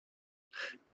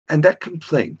 And that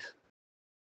complaint,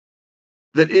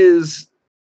 that is,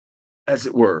 as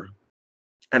it were,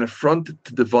 an affront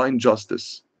to divine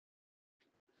justice,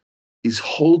 is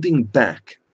holding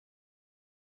back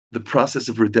the process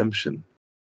of redemption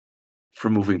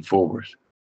from moving forward.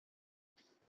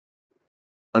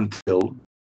 Until,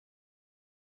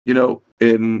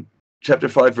 in chapter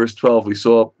 5, verse 12, we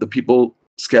saw the people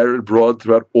scattered abroad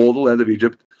throughout all the land of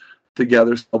Egypt to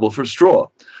gather stubble for straw,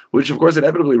 which of course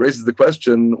inevitably raises the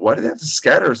question, why do they have to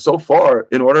scatter so far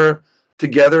in order to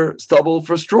gather stubble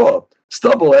for straw?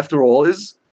 Stubble, after all,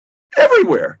 is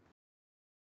everywhere.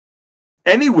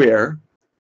 Anywhere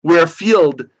where a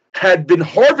field had been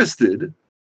harvested,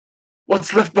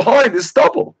 what's left behind is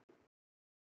stubble.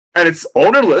 And it's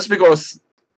ownerless because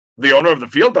the owner of the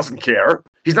field doesn't care.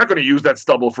 He's not going to use that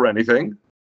stubble for anything.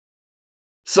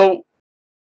 So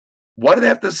why do they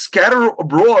have to scatter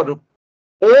abroad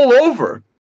all over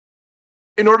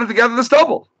in order to gather the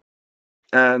stubble?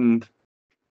 And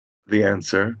the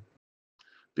answer,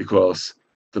 because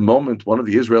the moment one of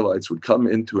the Israelites would come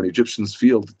into an Egyptian's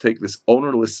field to take this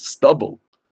ownerless stubble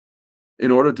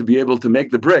in order to be able to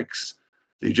make the bricks,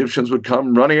 the Egyptians would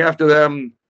come running after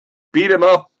them, beat them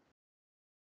up,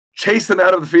 chase them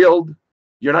out of the field.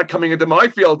 You're not coming into my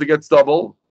field to get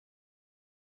stubble.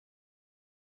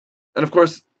 And of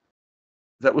course,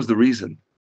 that was the reason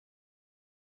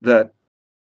that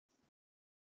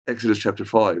Exodus chapter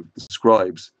 5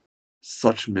 describes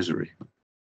such misery.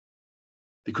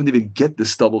 They couldn't even get the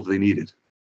stubble they needed.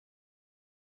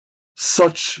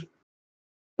 Such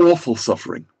awful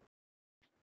suffering.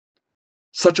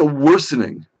 Such a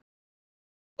worsening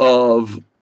of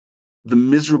the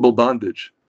miserable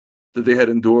bondage that they had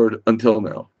endured until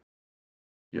now.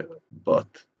 Yeah, but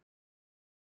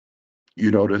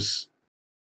you notice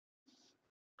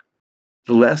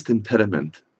the last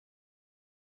impediment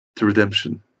to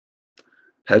redemption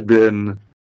had been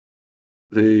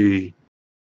the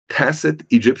tacit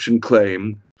Egyptian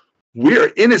claim,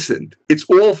 we're innocent, it's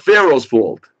all Pharaoh's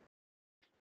fault.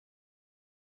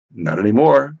 Not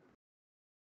anymore.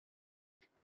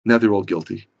 Now they're all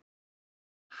guilty.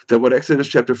 That what Exodus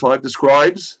chapter 5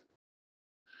 describes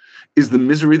is the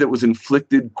misery that was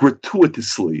inflicted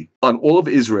gratuitously on all of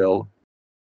Israel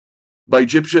by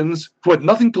Egyptians who had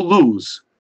nothing to lose,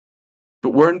 but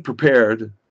weren't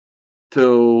prepared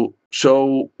to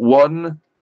show one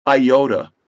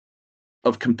iota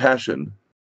of compassion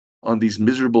on these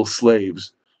miserable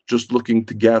slaves just looking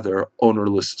to gather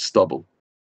ownerless stubble.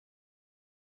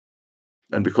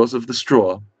 And because of the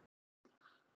straw,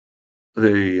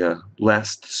 the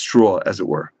last straw, as it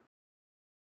were,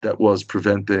 that was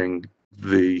preventing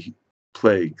the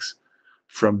plagues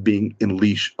from being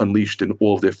unleashed in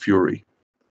all their fury,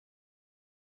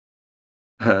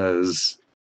 has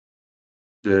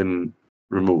been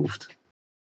removed.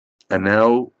 And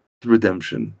now the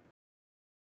redemption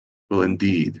will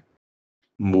indeed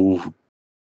move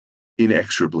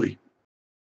inexorably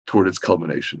toward its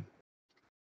culmination.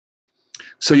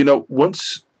 So,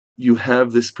 once you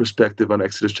have this perspective on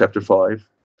Exodus chapter 5,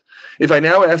 if I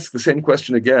now ask the same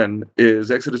question again,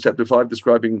 is Exodus chapter 5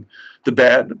 describing the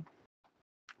bad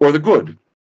or the good?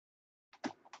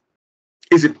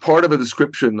 Is it part of a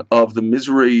description of the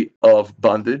misery of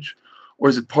bondage, or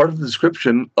is it part of the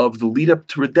description of the lead up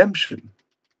to redemption?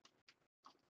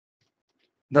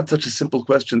 Not such a simple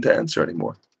question to answer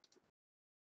anymore.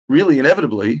 Really,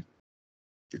 inevitably,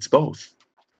 it's both.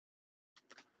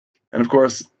 And of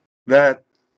course, that,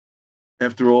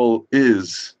 after all,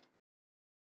 is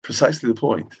precisely the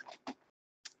point.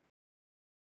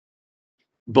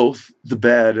 Both the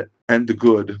bad and the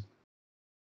good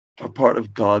are part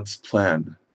of God's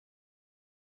plan.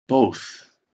 Both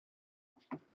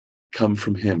come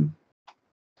from Him.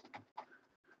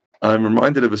 I'm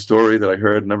reminded of a story that I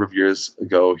heard a number of years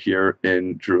ago here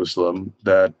in Jerusalem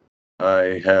that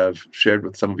I have shared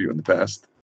with some of you in the past.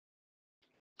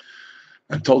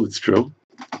 I'm told it's true.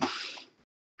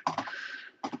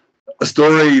 A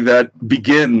story that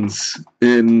begins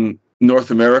in North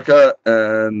America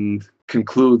and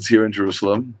concludes here in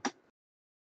Jerusalem.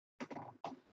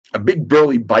 A big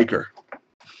burly biker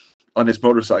on his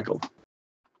motorcycle,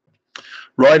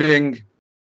 riding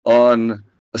on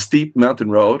a steep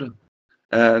mountain road,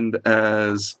 and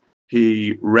as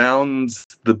he rounds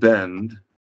the bend,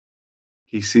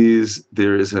 he sees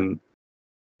there is an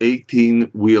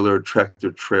 18-wheeler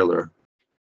tractor trailer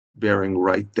bearing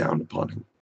right down upon him.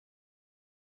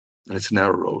 And it's a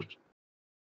narrow road,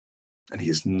 and he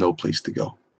has no place to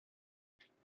go.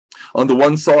 On the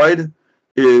one side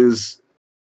is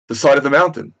the side of the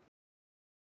mountain.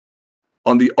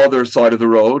 On the other side of the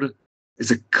road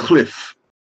is a cliff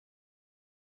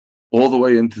all the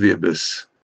way into the abyss.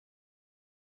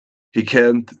 He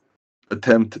can't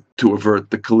attempt to avert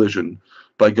the collision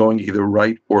by going either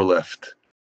right or left.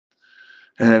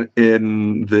 And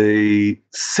in the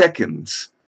seconds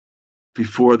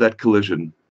before that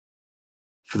collision,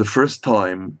 for the first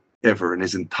time ever in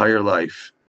his entire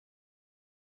life,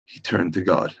 he turned to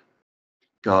God.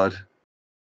 God,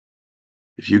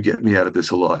 if you get me out of this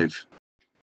alive,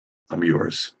 I'm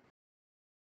yours.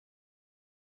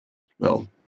 Well,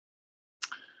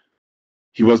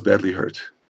 he was badly hurt,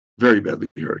 very badly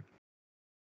hurt,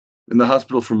 in the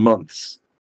hospital for months,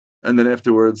 and then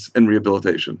afterwards in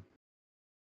rehabilitation.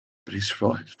 But he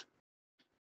survived.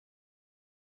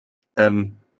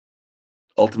 And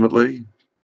ultimately,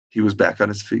 he was back on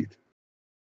his feet.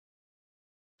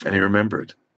 And he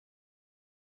remembered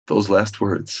those last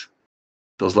words,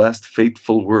 those last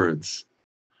fateful words,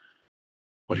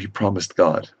 what he promised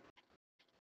God.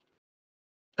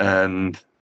 And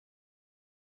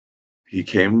he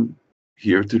came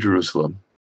here to Jerusalem,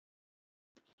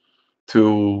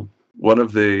 to one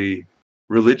of the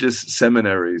religious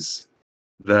seminaries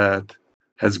that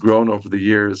has grown over the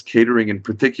years, catering in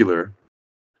particular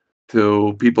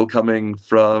to people coming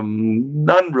from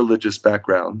non-religious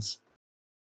backgrounds,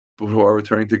 but who are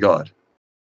returning to God.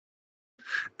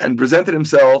 And presented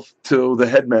himself to the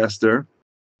headmaster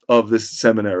of this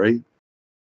seminary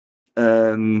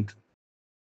and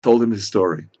told him his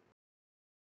story.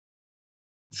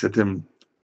 He said to him,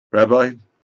 Rabbi,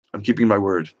 I'm keeping my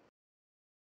word.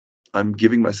 I'm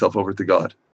giving myself over to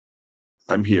God.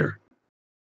 I'm here.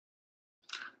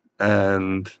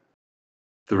 And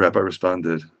the rabbi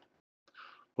responded,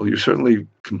 well, you're certainly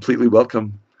completely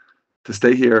welcome to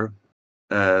stay here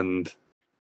and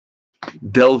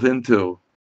delve into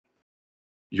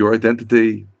your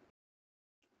identity,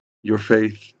 your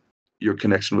faith, your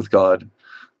connection with God.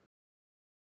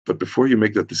 But before you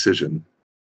make that decision,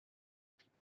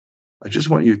 I just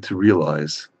want you to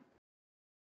realize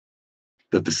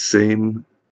that the same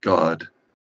God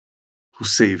who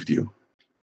saved you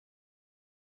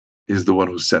is the one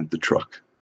who sent the truck.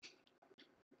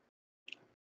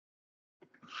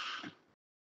 I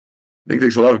think it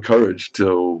takes a lot of courage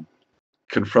to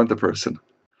confront a person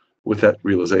with that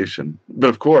realization. But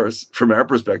of course, from our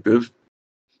perspective,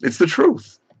 it's the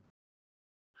truth.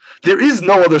 There is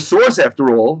no other source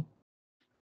after all.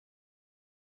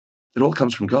 It all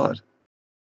comes from God.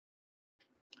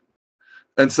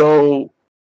 And so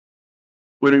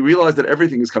when we realize that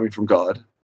everything is coming from God,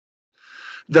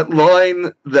 that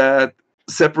line that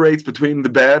separates between the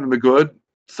bad and the good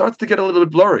starts to get a little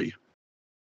bit blurry.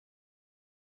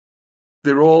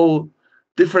 They're all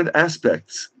different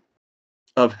aspects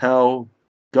of how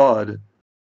God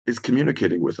is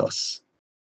communicating with us.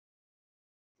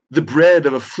 The bread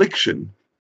of affliction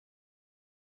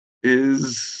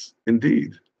is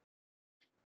indeed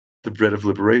the bread of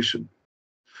liberation.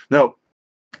 Now,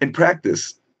 in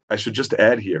practice, I should just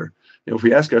add here, if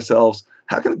we ask ourselves,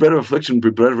 how can the bread of affliction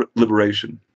be bread of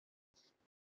liberation?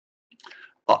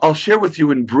 I'll share with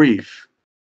you in brief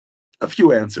a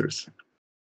few answers,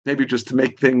 maybe just to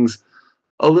make things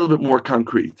a little bit more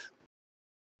concrete.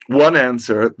 One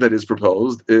answer that is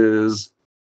proposed is,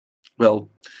 well,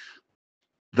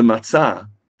 the matzah,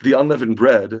 the unleavened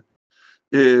bread,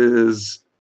 is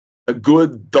a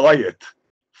good diet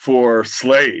for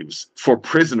slaves, for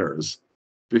prisoners,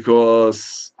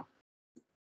 because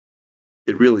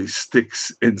it really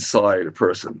sticks inside a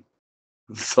person.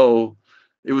 So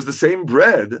it was the same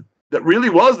bread that really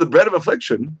was the bread of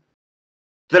affliction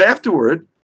that afterward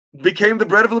became the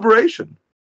bread of liberation.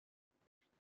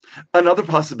 Another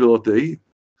possibility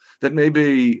that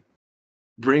maybe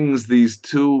brings these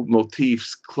two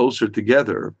motifs closer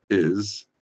together is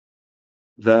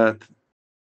that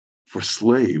for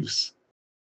slaves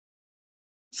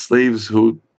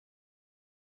who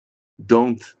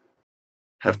don't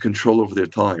have control over their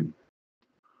time,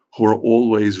 who are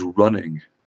always running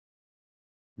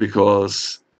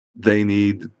because they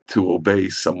need to obey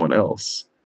someone else,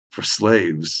 for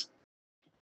slaves,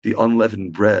 the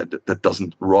unleavened bread that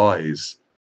doesn't rise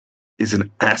is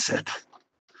an asset,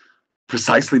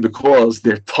 precisely because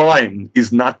their time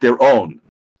is not their own.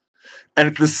 And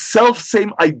it's the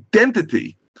self-same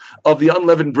identity of the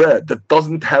unleavened bread that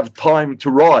doesn't have time to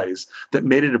rise that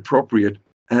made it appropriate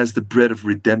as the bread of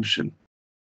redemption.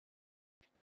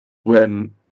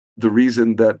 When the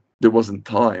reason that there wasn't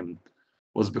time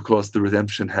was because the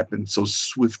redemption happened so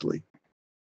swiftly.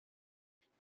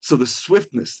 So the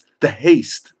swiftness, the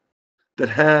haste that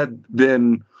had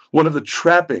been one of the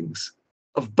trappings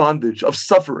of bondage, of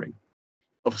suffering,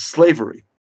 of slavery,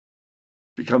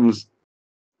 becomes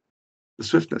the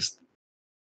swiftness,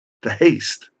 the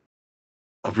haste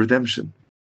of redemption.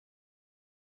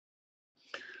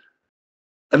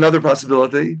 Another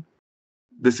possibility,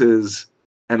 this is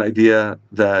an idea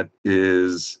that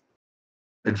is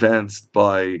advanced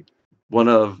by one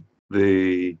of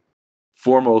the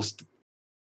foremost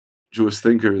Jewish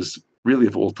thinkers, really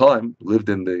of all time, lived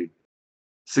in the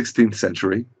 16th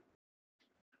century,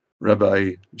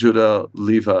 Rabbi Judah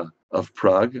Levi of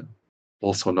Prague,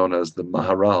 also known as the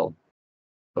Maharal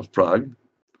of Prague,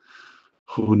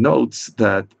 who notes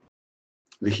that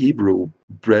the Hebrew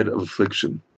bread of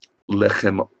affliction,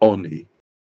 lechem oni,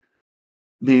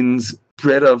 means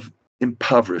bread of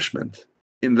impoverishment,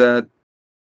 in that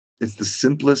it's the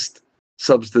simplest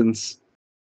substance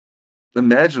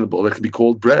imaginable that can be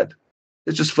called bread.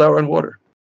 It's just flour and water.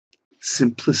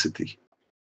 Simplicity.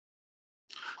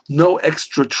 No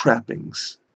extra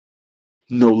trappings,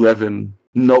 no leaven,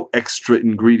 no extra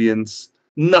ingredients,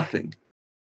 nothing.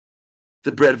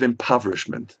 The bread of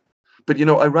impoverishment. But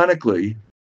ironically,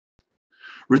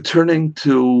 returning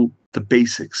to the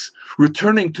basics,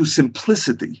 returning to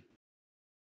simplicity,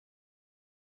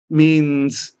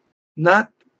 means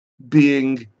not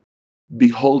being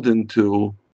beholden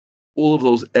to all of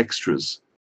those extras,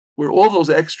 where all those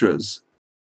extras,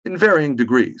 in varying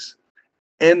degrees,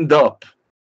 end up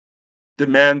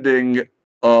demanding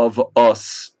of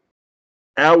us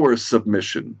our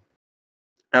submission,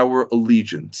 our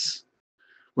allegiance.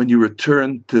 When you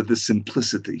return to the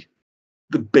simplicity,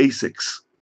 the basics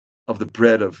of the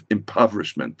bread of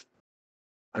impoverishment,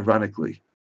 ironically,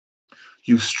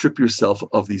 you strip yourself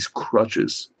of these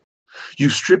crutches. You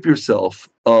strip yourself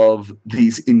of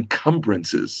these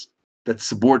encumbrances that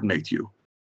subordinate you.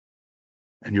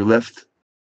 And you're left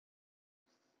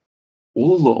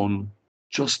all alone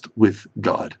just with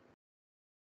God,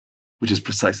 which is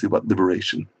precisely what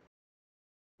liberation,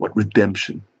 what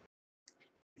redemption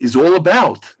is all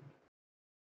about.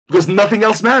 Because nothing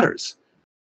else matters.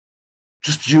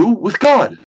 Just you with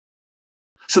God.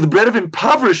 So the bread of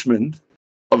impoverishment,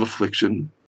 of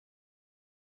affliction,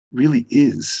 really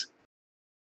is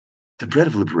the bread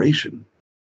of liberation.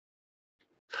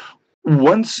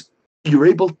 Once you're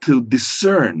able to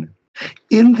discern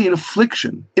in the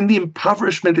affliction, in the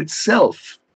impoverishment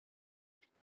itself,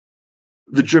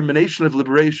 the germination of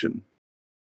liberation,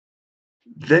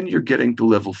 then you're getting to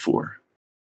level 4.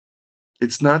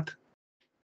 It's not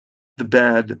the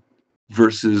bad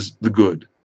versus the good.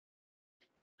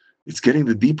 It's getting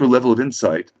the deeper level of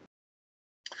insight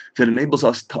that enables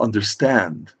us to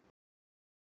understand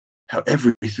how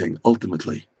everything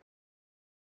ultimately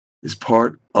is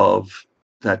part of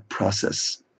that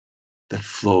process that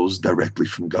flows directly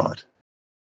from God.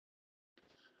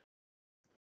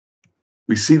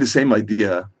 We see the same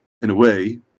idea, in a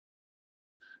way,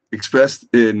 expressed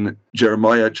in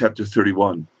Jeremiah chapter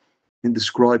 31, in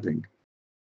describing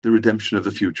the redemption of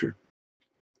the future.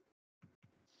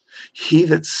 He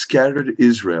that scattered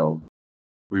Israel,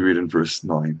 we read in verse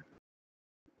 9,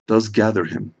 does gather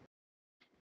him.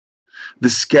 The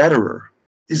scatterer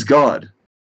is God.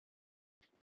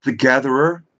 The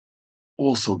gatherer,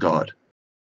 also God.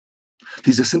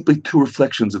 These are simply two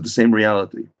reflections of the same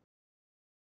reality.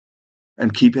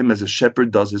 And keep him as a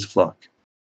shepherd does his flock.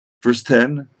 Verse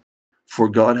 10, for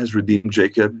God has redeemed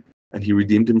Jacob, and he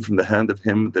redeemed him from the hand of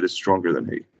him that is stronger than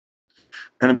he.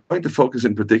 And I'm going to focus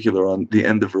in particular on the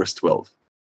end of verse 12.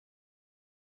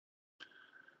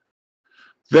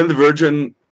 Then the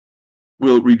virgin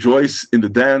will rejoice in the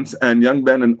dance, and young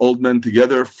men and old men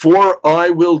together, for I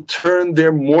will turn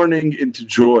their mourning into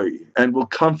joy, and will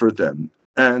comfort them,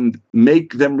 and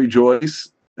make them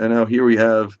rejoice. And now here we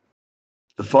have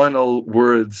the final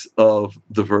words of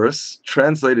the verse,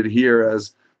 translated here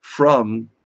as from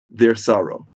their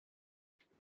sorrow.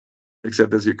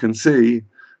 Except, as you can see,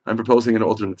 I'm proposing an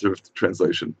alternative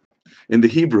translation. In the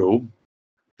Hebrew,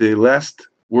 the last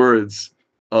words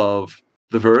of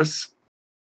the verse,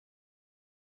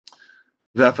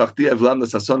 I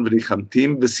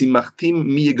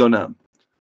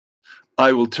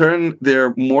will turn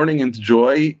their mourning into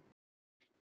joy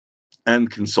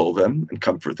and console them and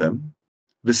comfort them,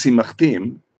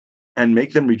 and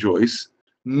make them rejoice.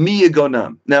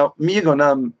 Now,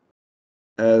 miyagonam,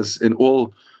 as in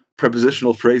all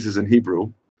prepositional phrases in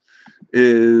Hebrew,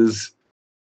 is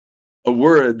a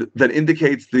word that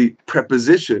indicates the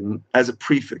preposition as a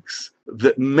prefix,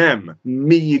 the mem,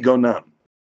 miyagonam.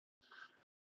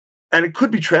 And it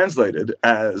could be translated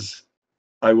as,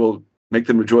 I will make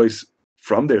them rejoice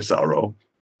from their sorrow,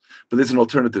 but there's an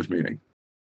alternative meaning.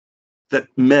 That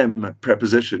mem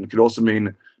preposition could also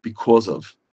mean because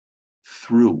of,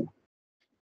 through.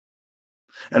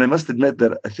 And I must admit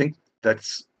that I think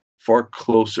that's far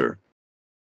closer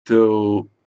to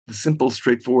the simple,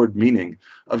 straightforward meaning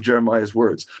of Jeremiah's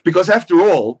words. Because after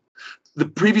all, the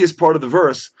previous part of the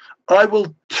verse, I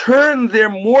will turn their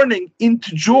mourning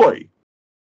into joy.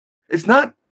 It's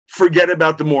not forget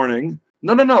about the mourning.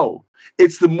 No.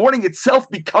 It's the mourning itself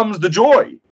becomes the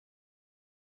joy.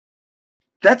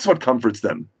 That's what comforts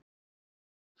them.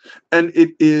 And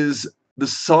it is the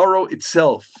sorrow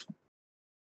itself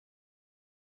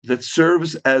that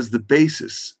serves as the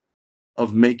basis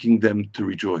of making them to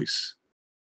rejoice.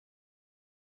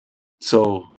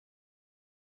 So,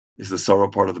 is the sorrow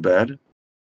part of the bad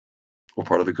or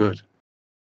part of the good?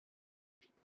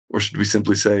 Or should we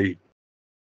simply say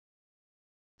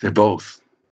they're both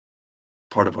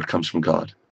part of what comes from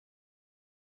God?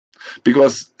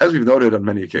 Because, as we've noted on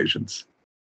many occasions,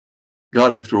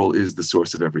 God, after all, is the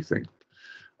source of everything.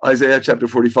 Isaiah chapter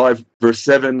 45, verse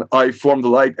 7, I form the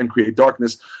light and create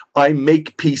darkness. I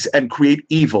make peace and create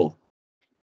evil.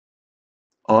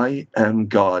 I am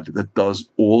God that does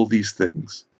all these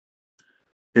things.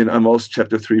 In Amos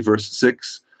chapter 3, verse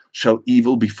 6, shall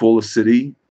evil befall a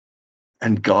city,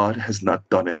 and God has not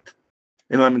done it.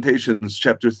 In Lamentations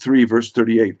chapter 3, verse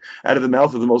 38, out of the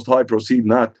mouth of the Most High proceed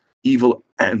not evil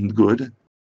and good.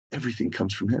 Everything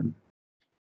comes from him.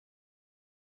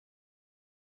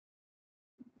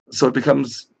 So it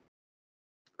becomes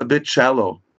a bit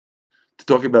shallow to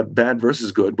talk about bad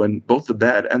versus good when both the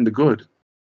bad and the good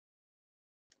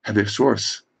have their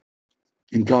source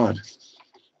in God.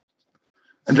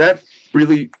 And that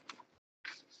really,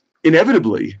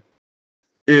 inevitably,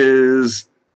 is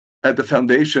at the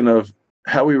foundation of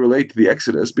how we relate to the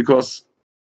Exodus, because,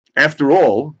 after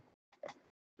all,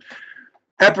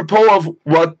 apropos of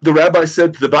what the rabbi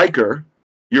said to the biker,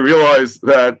 you realize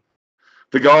that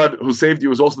the God who saved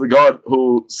you is also the God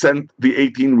who sent the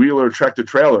 18-wheeler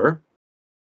tractor-trailer.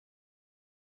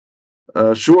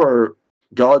 Sure,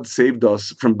 God saved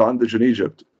us from bondage in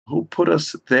Egypt. Who put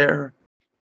us there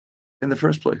in the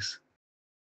first place?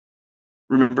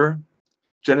 Remember,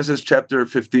 Genesis chapter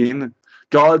 15,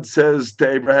 God says to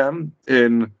Abraham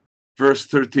in verse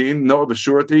 13, know of a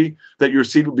surety that your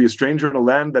seed will be a stranger in a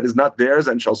land that is not theirs,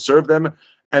 and shall serve them,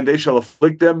 and they shall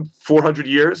afflict them 400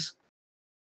 years.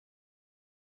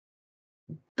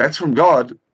 That's from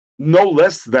God, no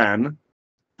less than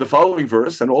the following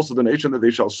verse, and also the nation that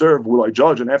they shall serve will I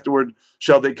judge, and afterward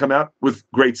shall they come out with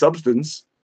great substance.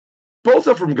 Both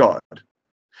are from God.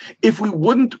 If we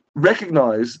wouldn't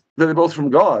recognize that they're both from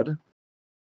God,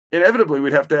 inevitably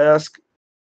we'd have to ask,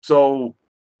 so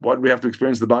why did we have to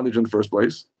experience the bondage in the first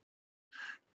place?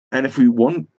 And if we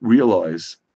won't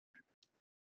realize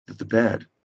that the bad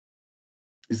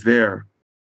is there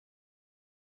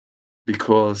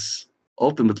because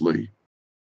ultimately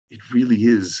it really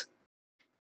is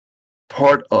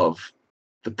part of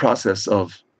the process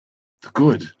of the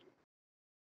good,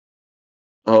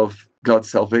 of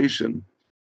God's salvation,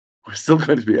 we're still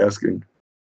going to be asking,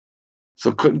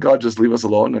 so couldn't God just leave us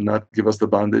alone and not give us the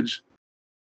bondage,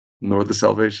 nor the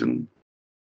salvation?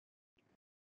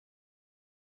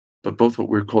 But both what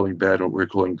we're calling bad and what we're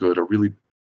calling good are really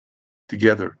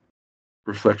together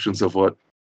reflections of what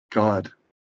God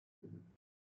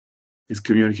is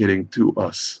communicating to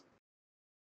us.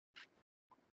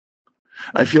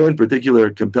 I feel in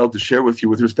particular compelled to share with you,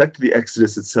 with respect to the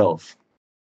Exodus itself,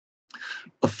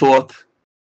 a thought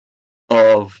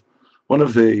of one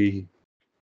of the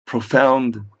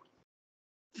profound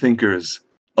thinkers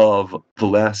of the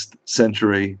last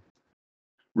century,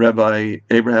 Rabbi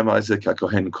Abraham Isaac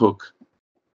HaKohen Cook,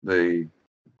 the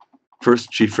first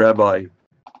chief rabbi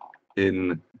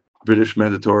in British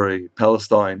Mandatory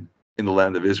Palestine in the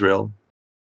land of Israel,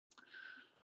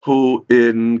 who,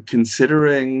 in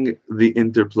considering the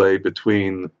interplay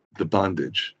between the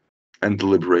bondage and the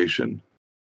liberation,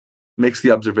 makes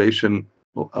the observation,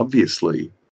 well,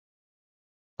 obviously,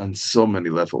 on so many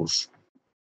levels,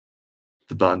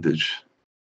 the bondage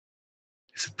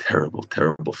is a terrible,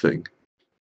 terrible thing.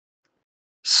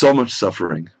 So much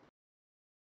suffering,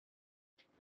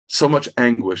 so much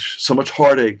anguish, so much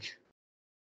heartache,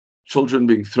 children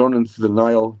being thrown into the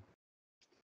Nile.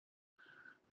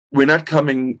 We're not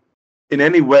coming in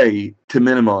any way to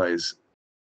minimize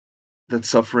that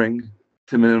suffering,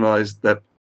 to minimize that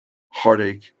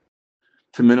heartache,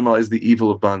 to minimize the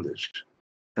evil of bondage.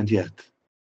 And yet,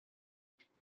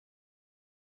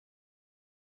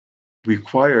 we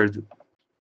acquired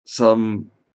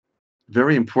some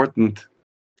very important,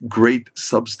 great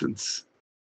substance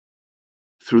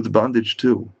through the bondage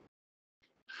too.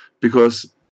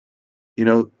 Because,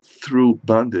 through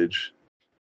bondage,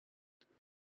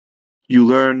 you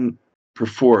learn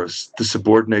perforce to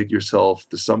subordinate yourself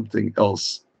to something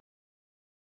else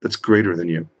that's greater than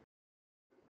you.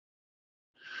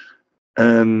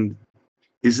 And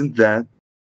isn't that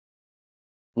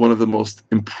one of the most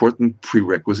important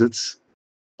prerequisites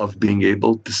of being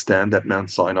able to stand at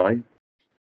Mount Sinai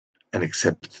and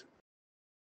accept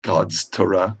God's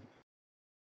Torah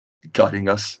guiding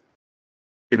us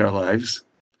in our lives?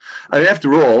 I mean,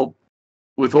 after all,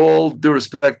 with all due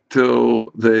respect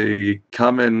to the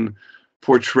common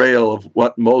portrayal of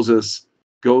what Moses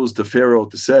goes to Pharaoh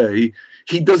to say,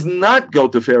 he does not go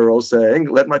to Pharaoh saying,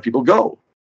 "Let my people go."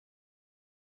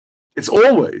 It's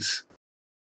always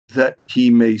that he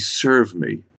may serve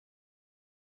me.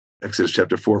 Exodus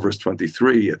chapter 4, verse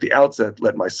 23, at the outset,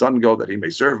 "Let my son go that he may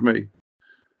serve me."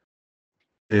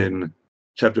 In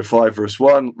chapter 5, verse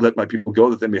 1, "Let my people go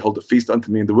that they may hold a feast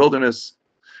unto me in the wilderness."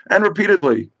 And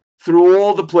repeatedly, through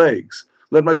all the plagues,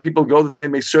 "Let my people go that they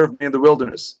may serve me in the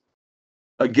wilderness."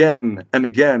 Again and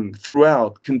again,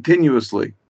 throughout,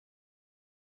 continuously.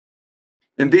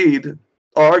 Indeed,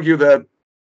 I'll argue that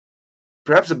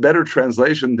perhaps a better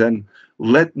translation than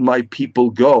 "let my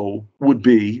people go" would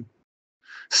be,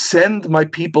 "send my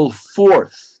people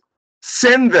forth."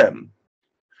 Send them,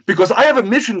 because I have a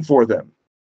mission for them.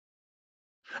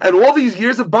 And all these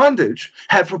years of bondage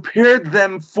have prepared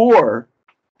them for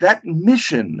that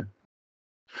mission.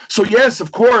 So yes,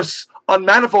 of course, on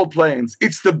manifold planes,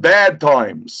 it's the bad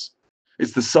times.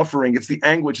 It's the suffering, it's the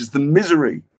anguish, it's the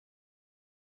misery.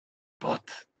 But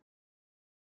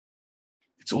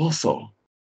it's also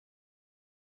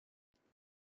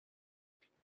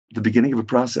the beginning of a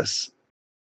process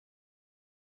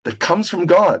that comes from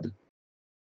God.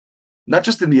 Not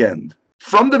just in the end.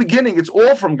 From the beginning, it's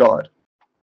all from God.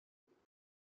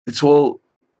 It's all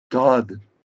God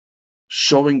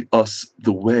showing us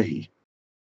the way.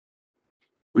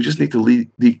 We just need to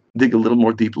dig a little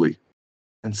more deeply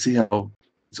and see how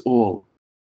it's all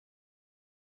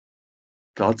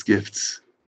God's gifts.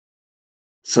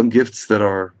 Some gifts that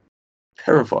are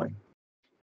terrifying.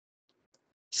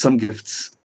 Some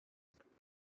gifts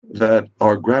that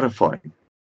are gratifying.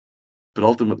 But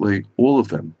ultimately, all of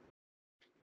them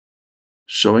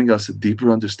showing us a deeper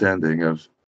understanding of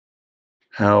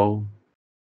how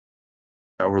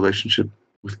our relationship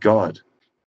with God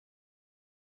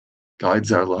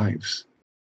guides our lives.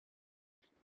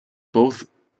 Both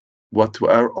what to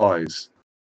our eyes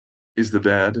is the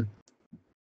bad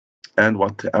and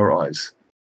what to our eyes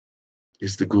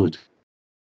is the good.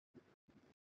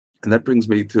 And that brings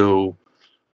me to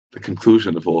the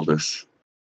conclusion of all this.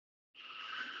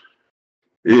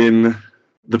 In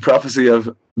the prophecy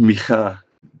of Micha,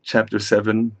 chapter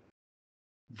 7,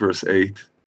 verse 8,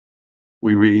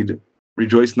 we read,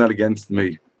 "Rejoice not against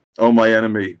me, O my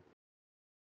enemy.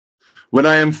 When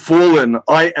I am fallen,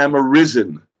 I am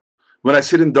arisen. When I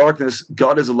sit in darkness,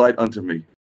 God is a light unto me."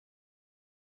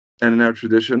 And in our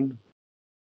tradition,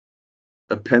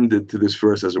 appended to this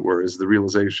verse, as it were, is the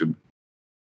realization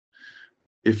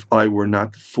If I were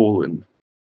not fallen,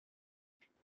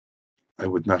 I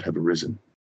would not have arisen.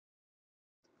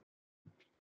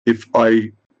 If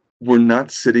I were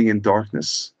not sitting in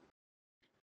darkness,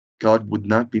 God would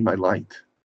not be my light.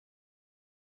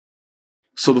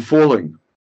 So the falling,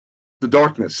 the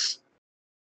darkness,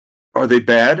 are they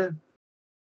bad?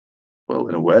 Well,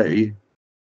 in a way,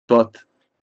 but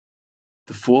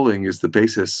the falling is the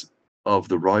basis of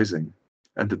the rising,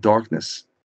 and the darkness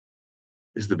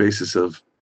is the basis of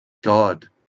God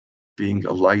being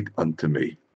a light unto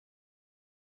me.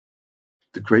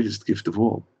 The greatest gift of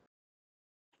all.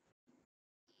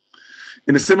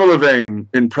 In a similar vein,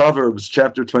 in Proverbs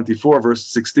chapter 24, verse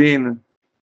 16,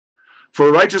 for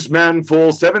a righteous man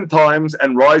falls 7 times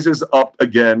and rises up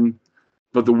again,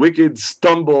 but the wicked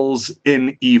stumbles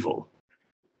in evil.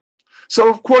 So,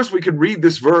 of course, we could read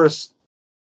this verse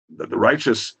that the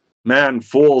righteous man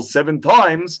falls 7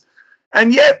 times,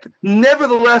 and yet,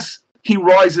 nevertheless, he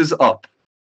rises up.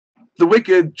 The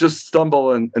wicked just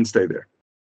stumble and stay there.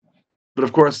 But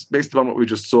of course, based upon what we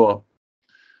just saw,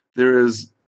 there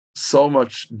is so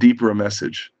much deeper a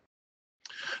message.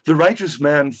 The righteous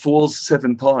man falls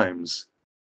 7 times,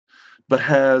 but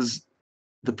has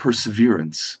the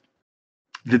perseverance,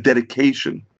 the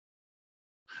dedication,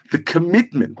 the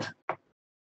commitment,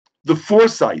 the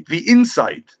foresight, the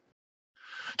insight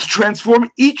to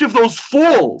transform each of those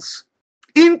falls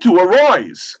into a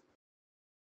rise.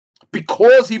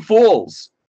 Because he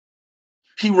falls,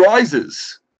 he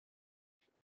rises.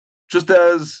 Just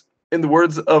as in the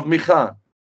words of Micha,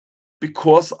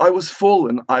 because I was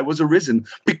fallen, I was arisen.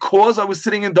 Because I was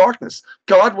sitting in darkness,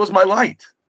 God was my light.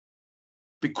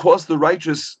 Because the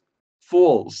righteous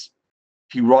falls,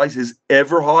 he rises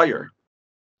ever higher.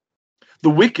 The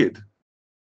wicked,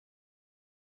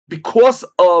 because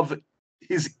of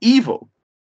his evil,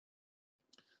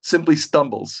 simply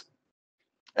stumbles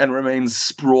and remains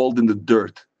sprawled in the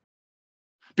dirt.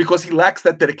 Because he lacks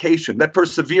that dedication, that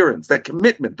perseverance, that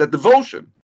commitment, that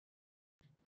devotion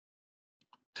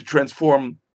to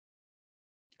transform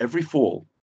every fall,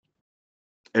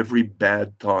 every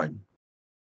bad time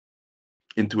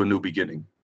into a new beginning.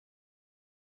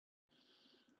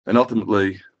 And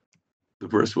ultimately, the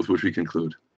verse with which we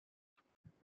conclude.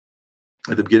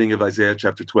 At the beginning of Isaiah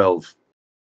chapter 12,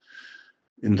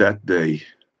 in that day,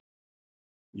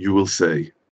 you will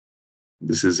say,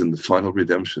 this is in the final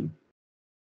redemption,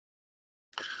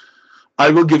 I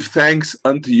will give thanks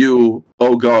unto you,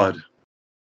 O God,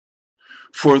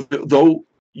 for though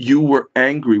you were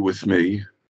angry with me,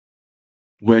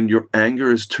 when your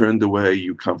anger is turned away,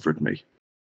 you comfort me.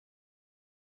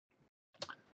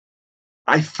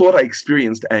 I thought I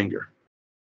experienced anger.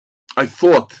 I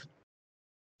thought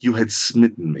you had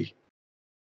smitten me.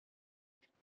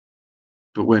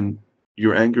 But when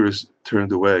your anger is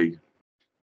turned away,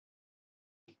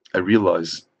 I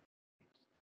realize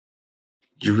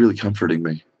you're really comforting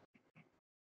me.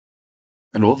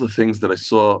 And all the things that I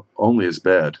saw only as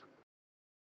bad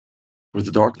were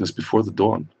the darkness before the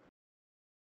dawn.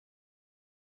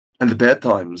 And the bad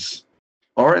times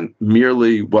aren't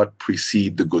merely what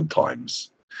precede the good times.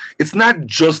 It's not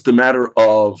just a matter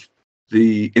of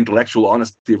the intellectual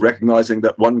honesty of recognizing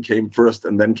that one came first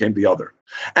and then came the other.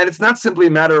 And it's not simply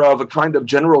a matter of a kind of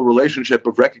general relationship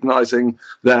of recognizing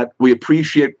that we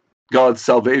appreciate God's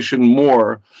salvation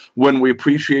more when we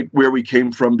appreciate where we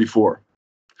came from before.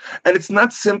 And it's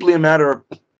not simply a matter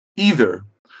either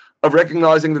of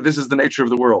recognizing that this is the nature of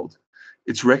the world.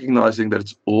 It's recognizing that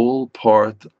it's all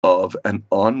part of an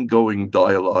ongoing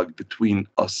dialogue between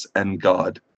us and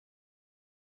God.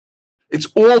 It's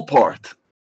all part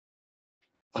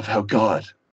of how God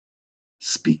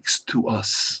speaks to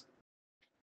us.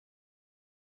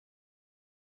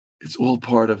 It's all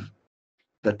part of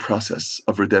that process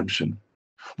of redemption.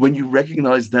 When you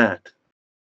recognize that,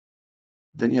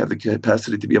 then you have the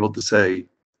capacity to be able to say,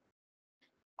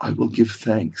 I will give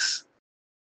thanks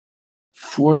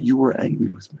for you were angry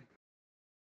with me.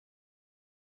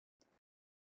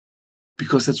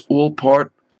 Because that's all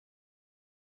part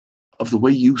of the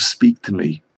way you speak to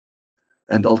me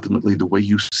and ultimately the way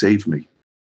you save me.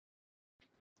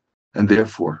 And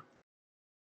therefore,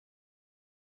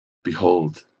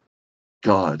 behold,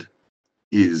 God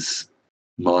is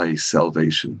my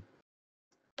salvation.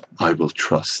 I will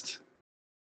trust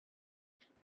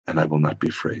and I will not be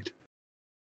afraid.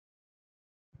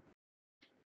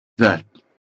 That,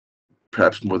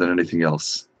 perhaps more than anything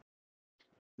else,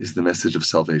 is the message of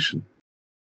salvation,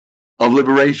 of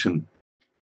liberation,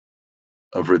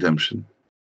 of redemption.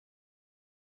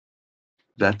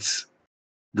 That's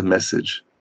the message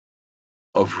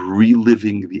of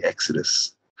reliving the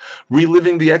Exodus.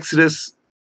 Reliving the Exodus,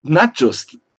 not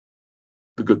just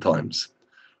the good times,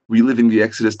 reliving the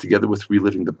Exodus together with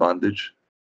reliving the bondage,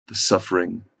 the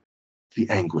suffering, the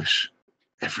anguish,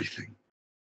 everything.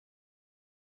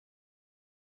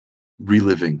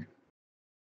 Reliving,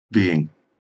 being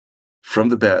from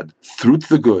the bad through to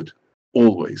the good,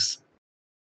 always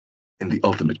in the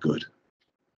ultimate good,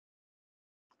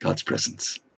 God's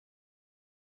presence.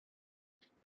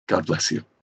 God bless you.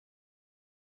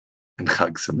 And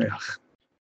Chag Sameach.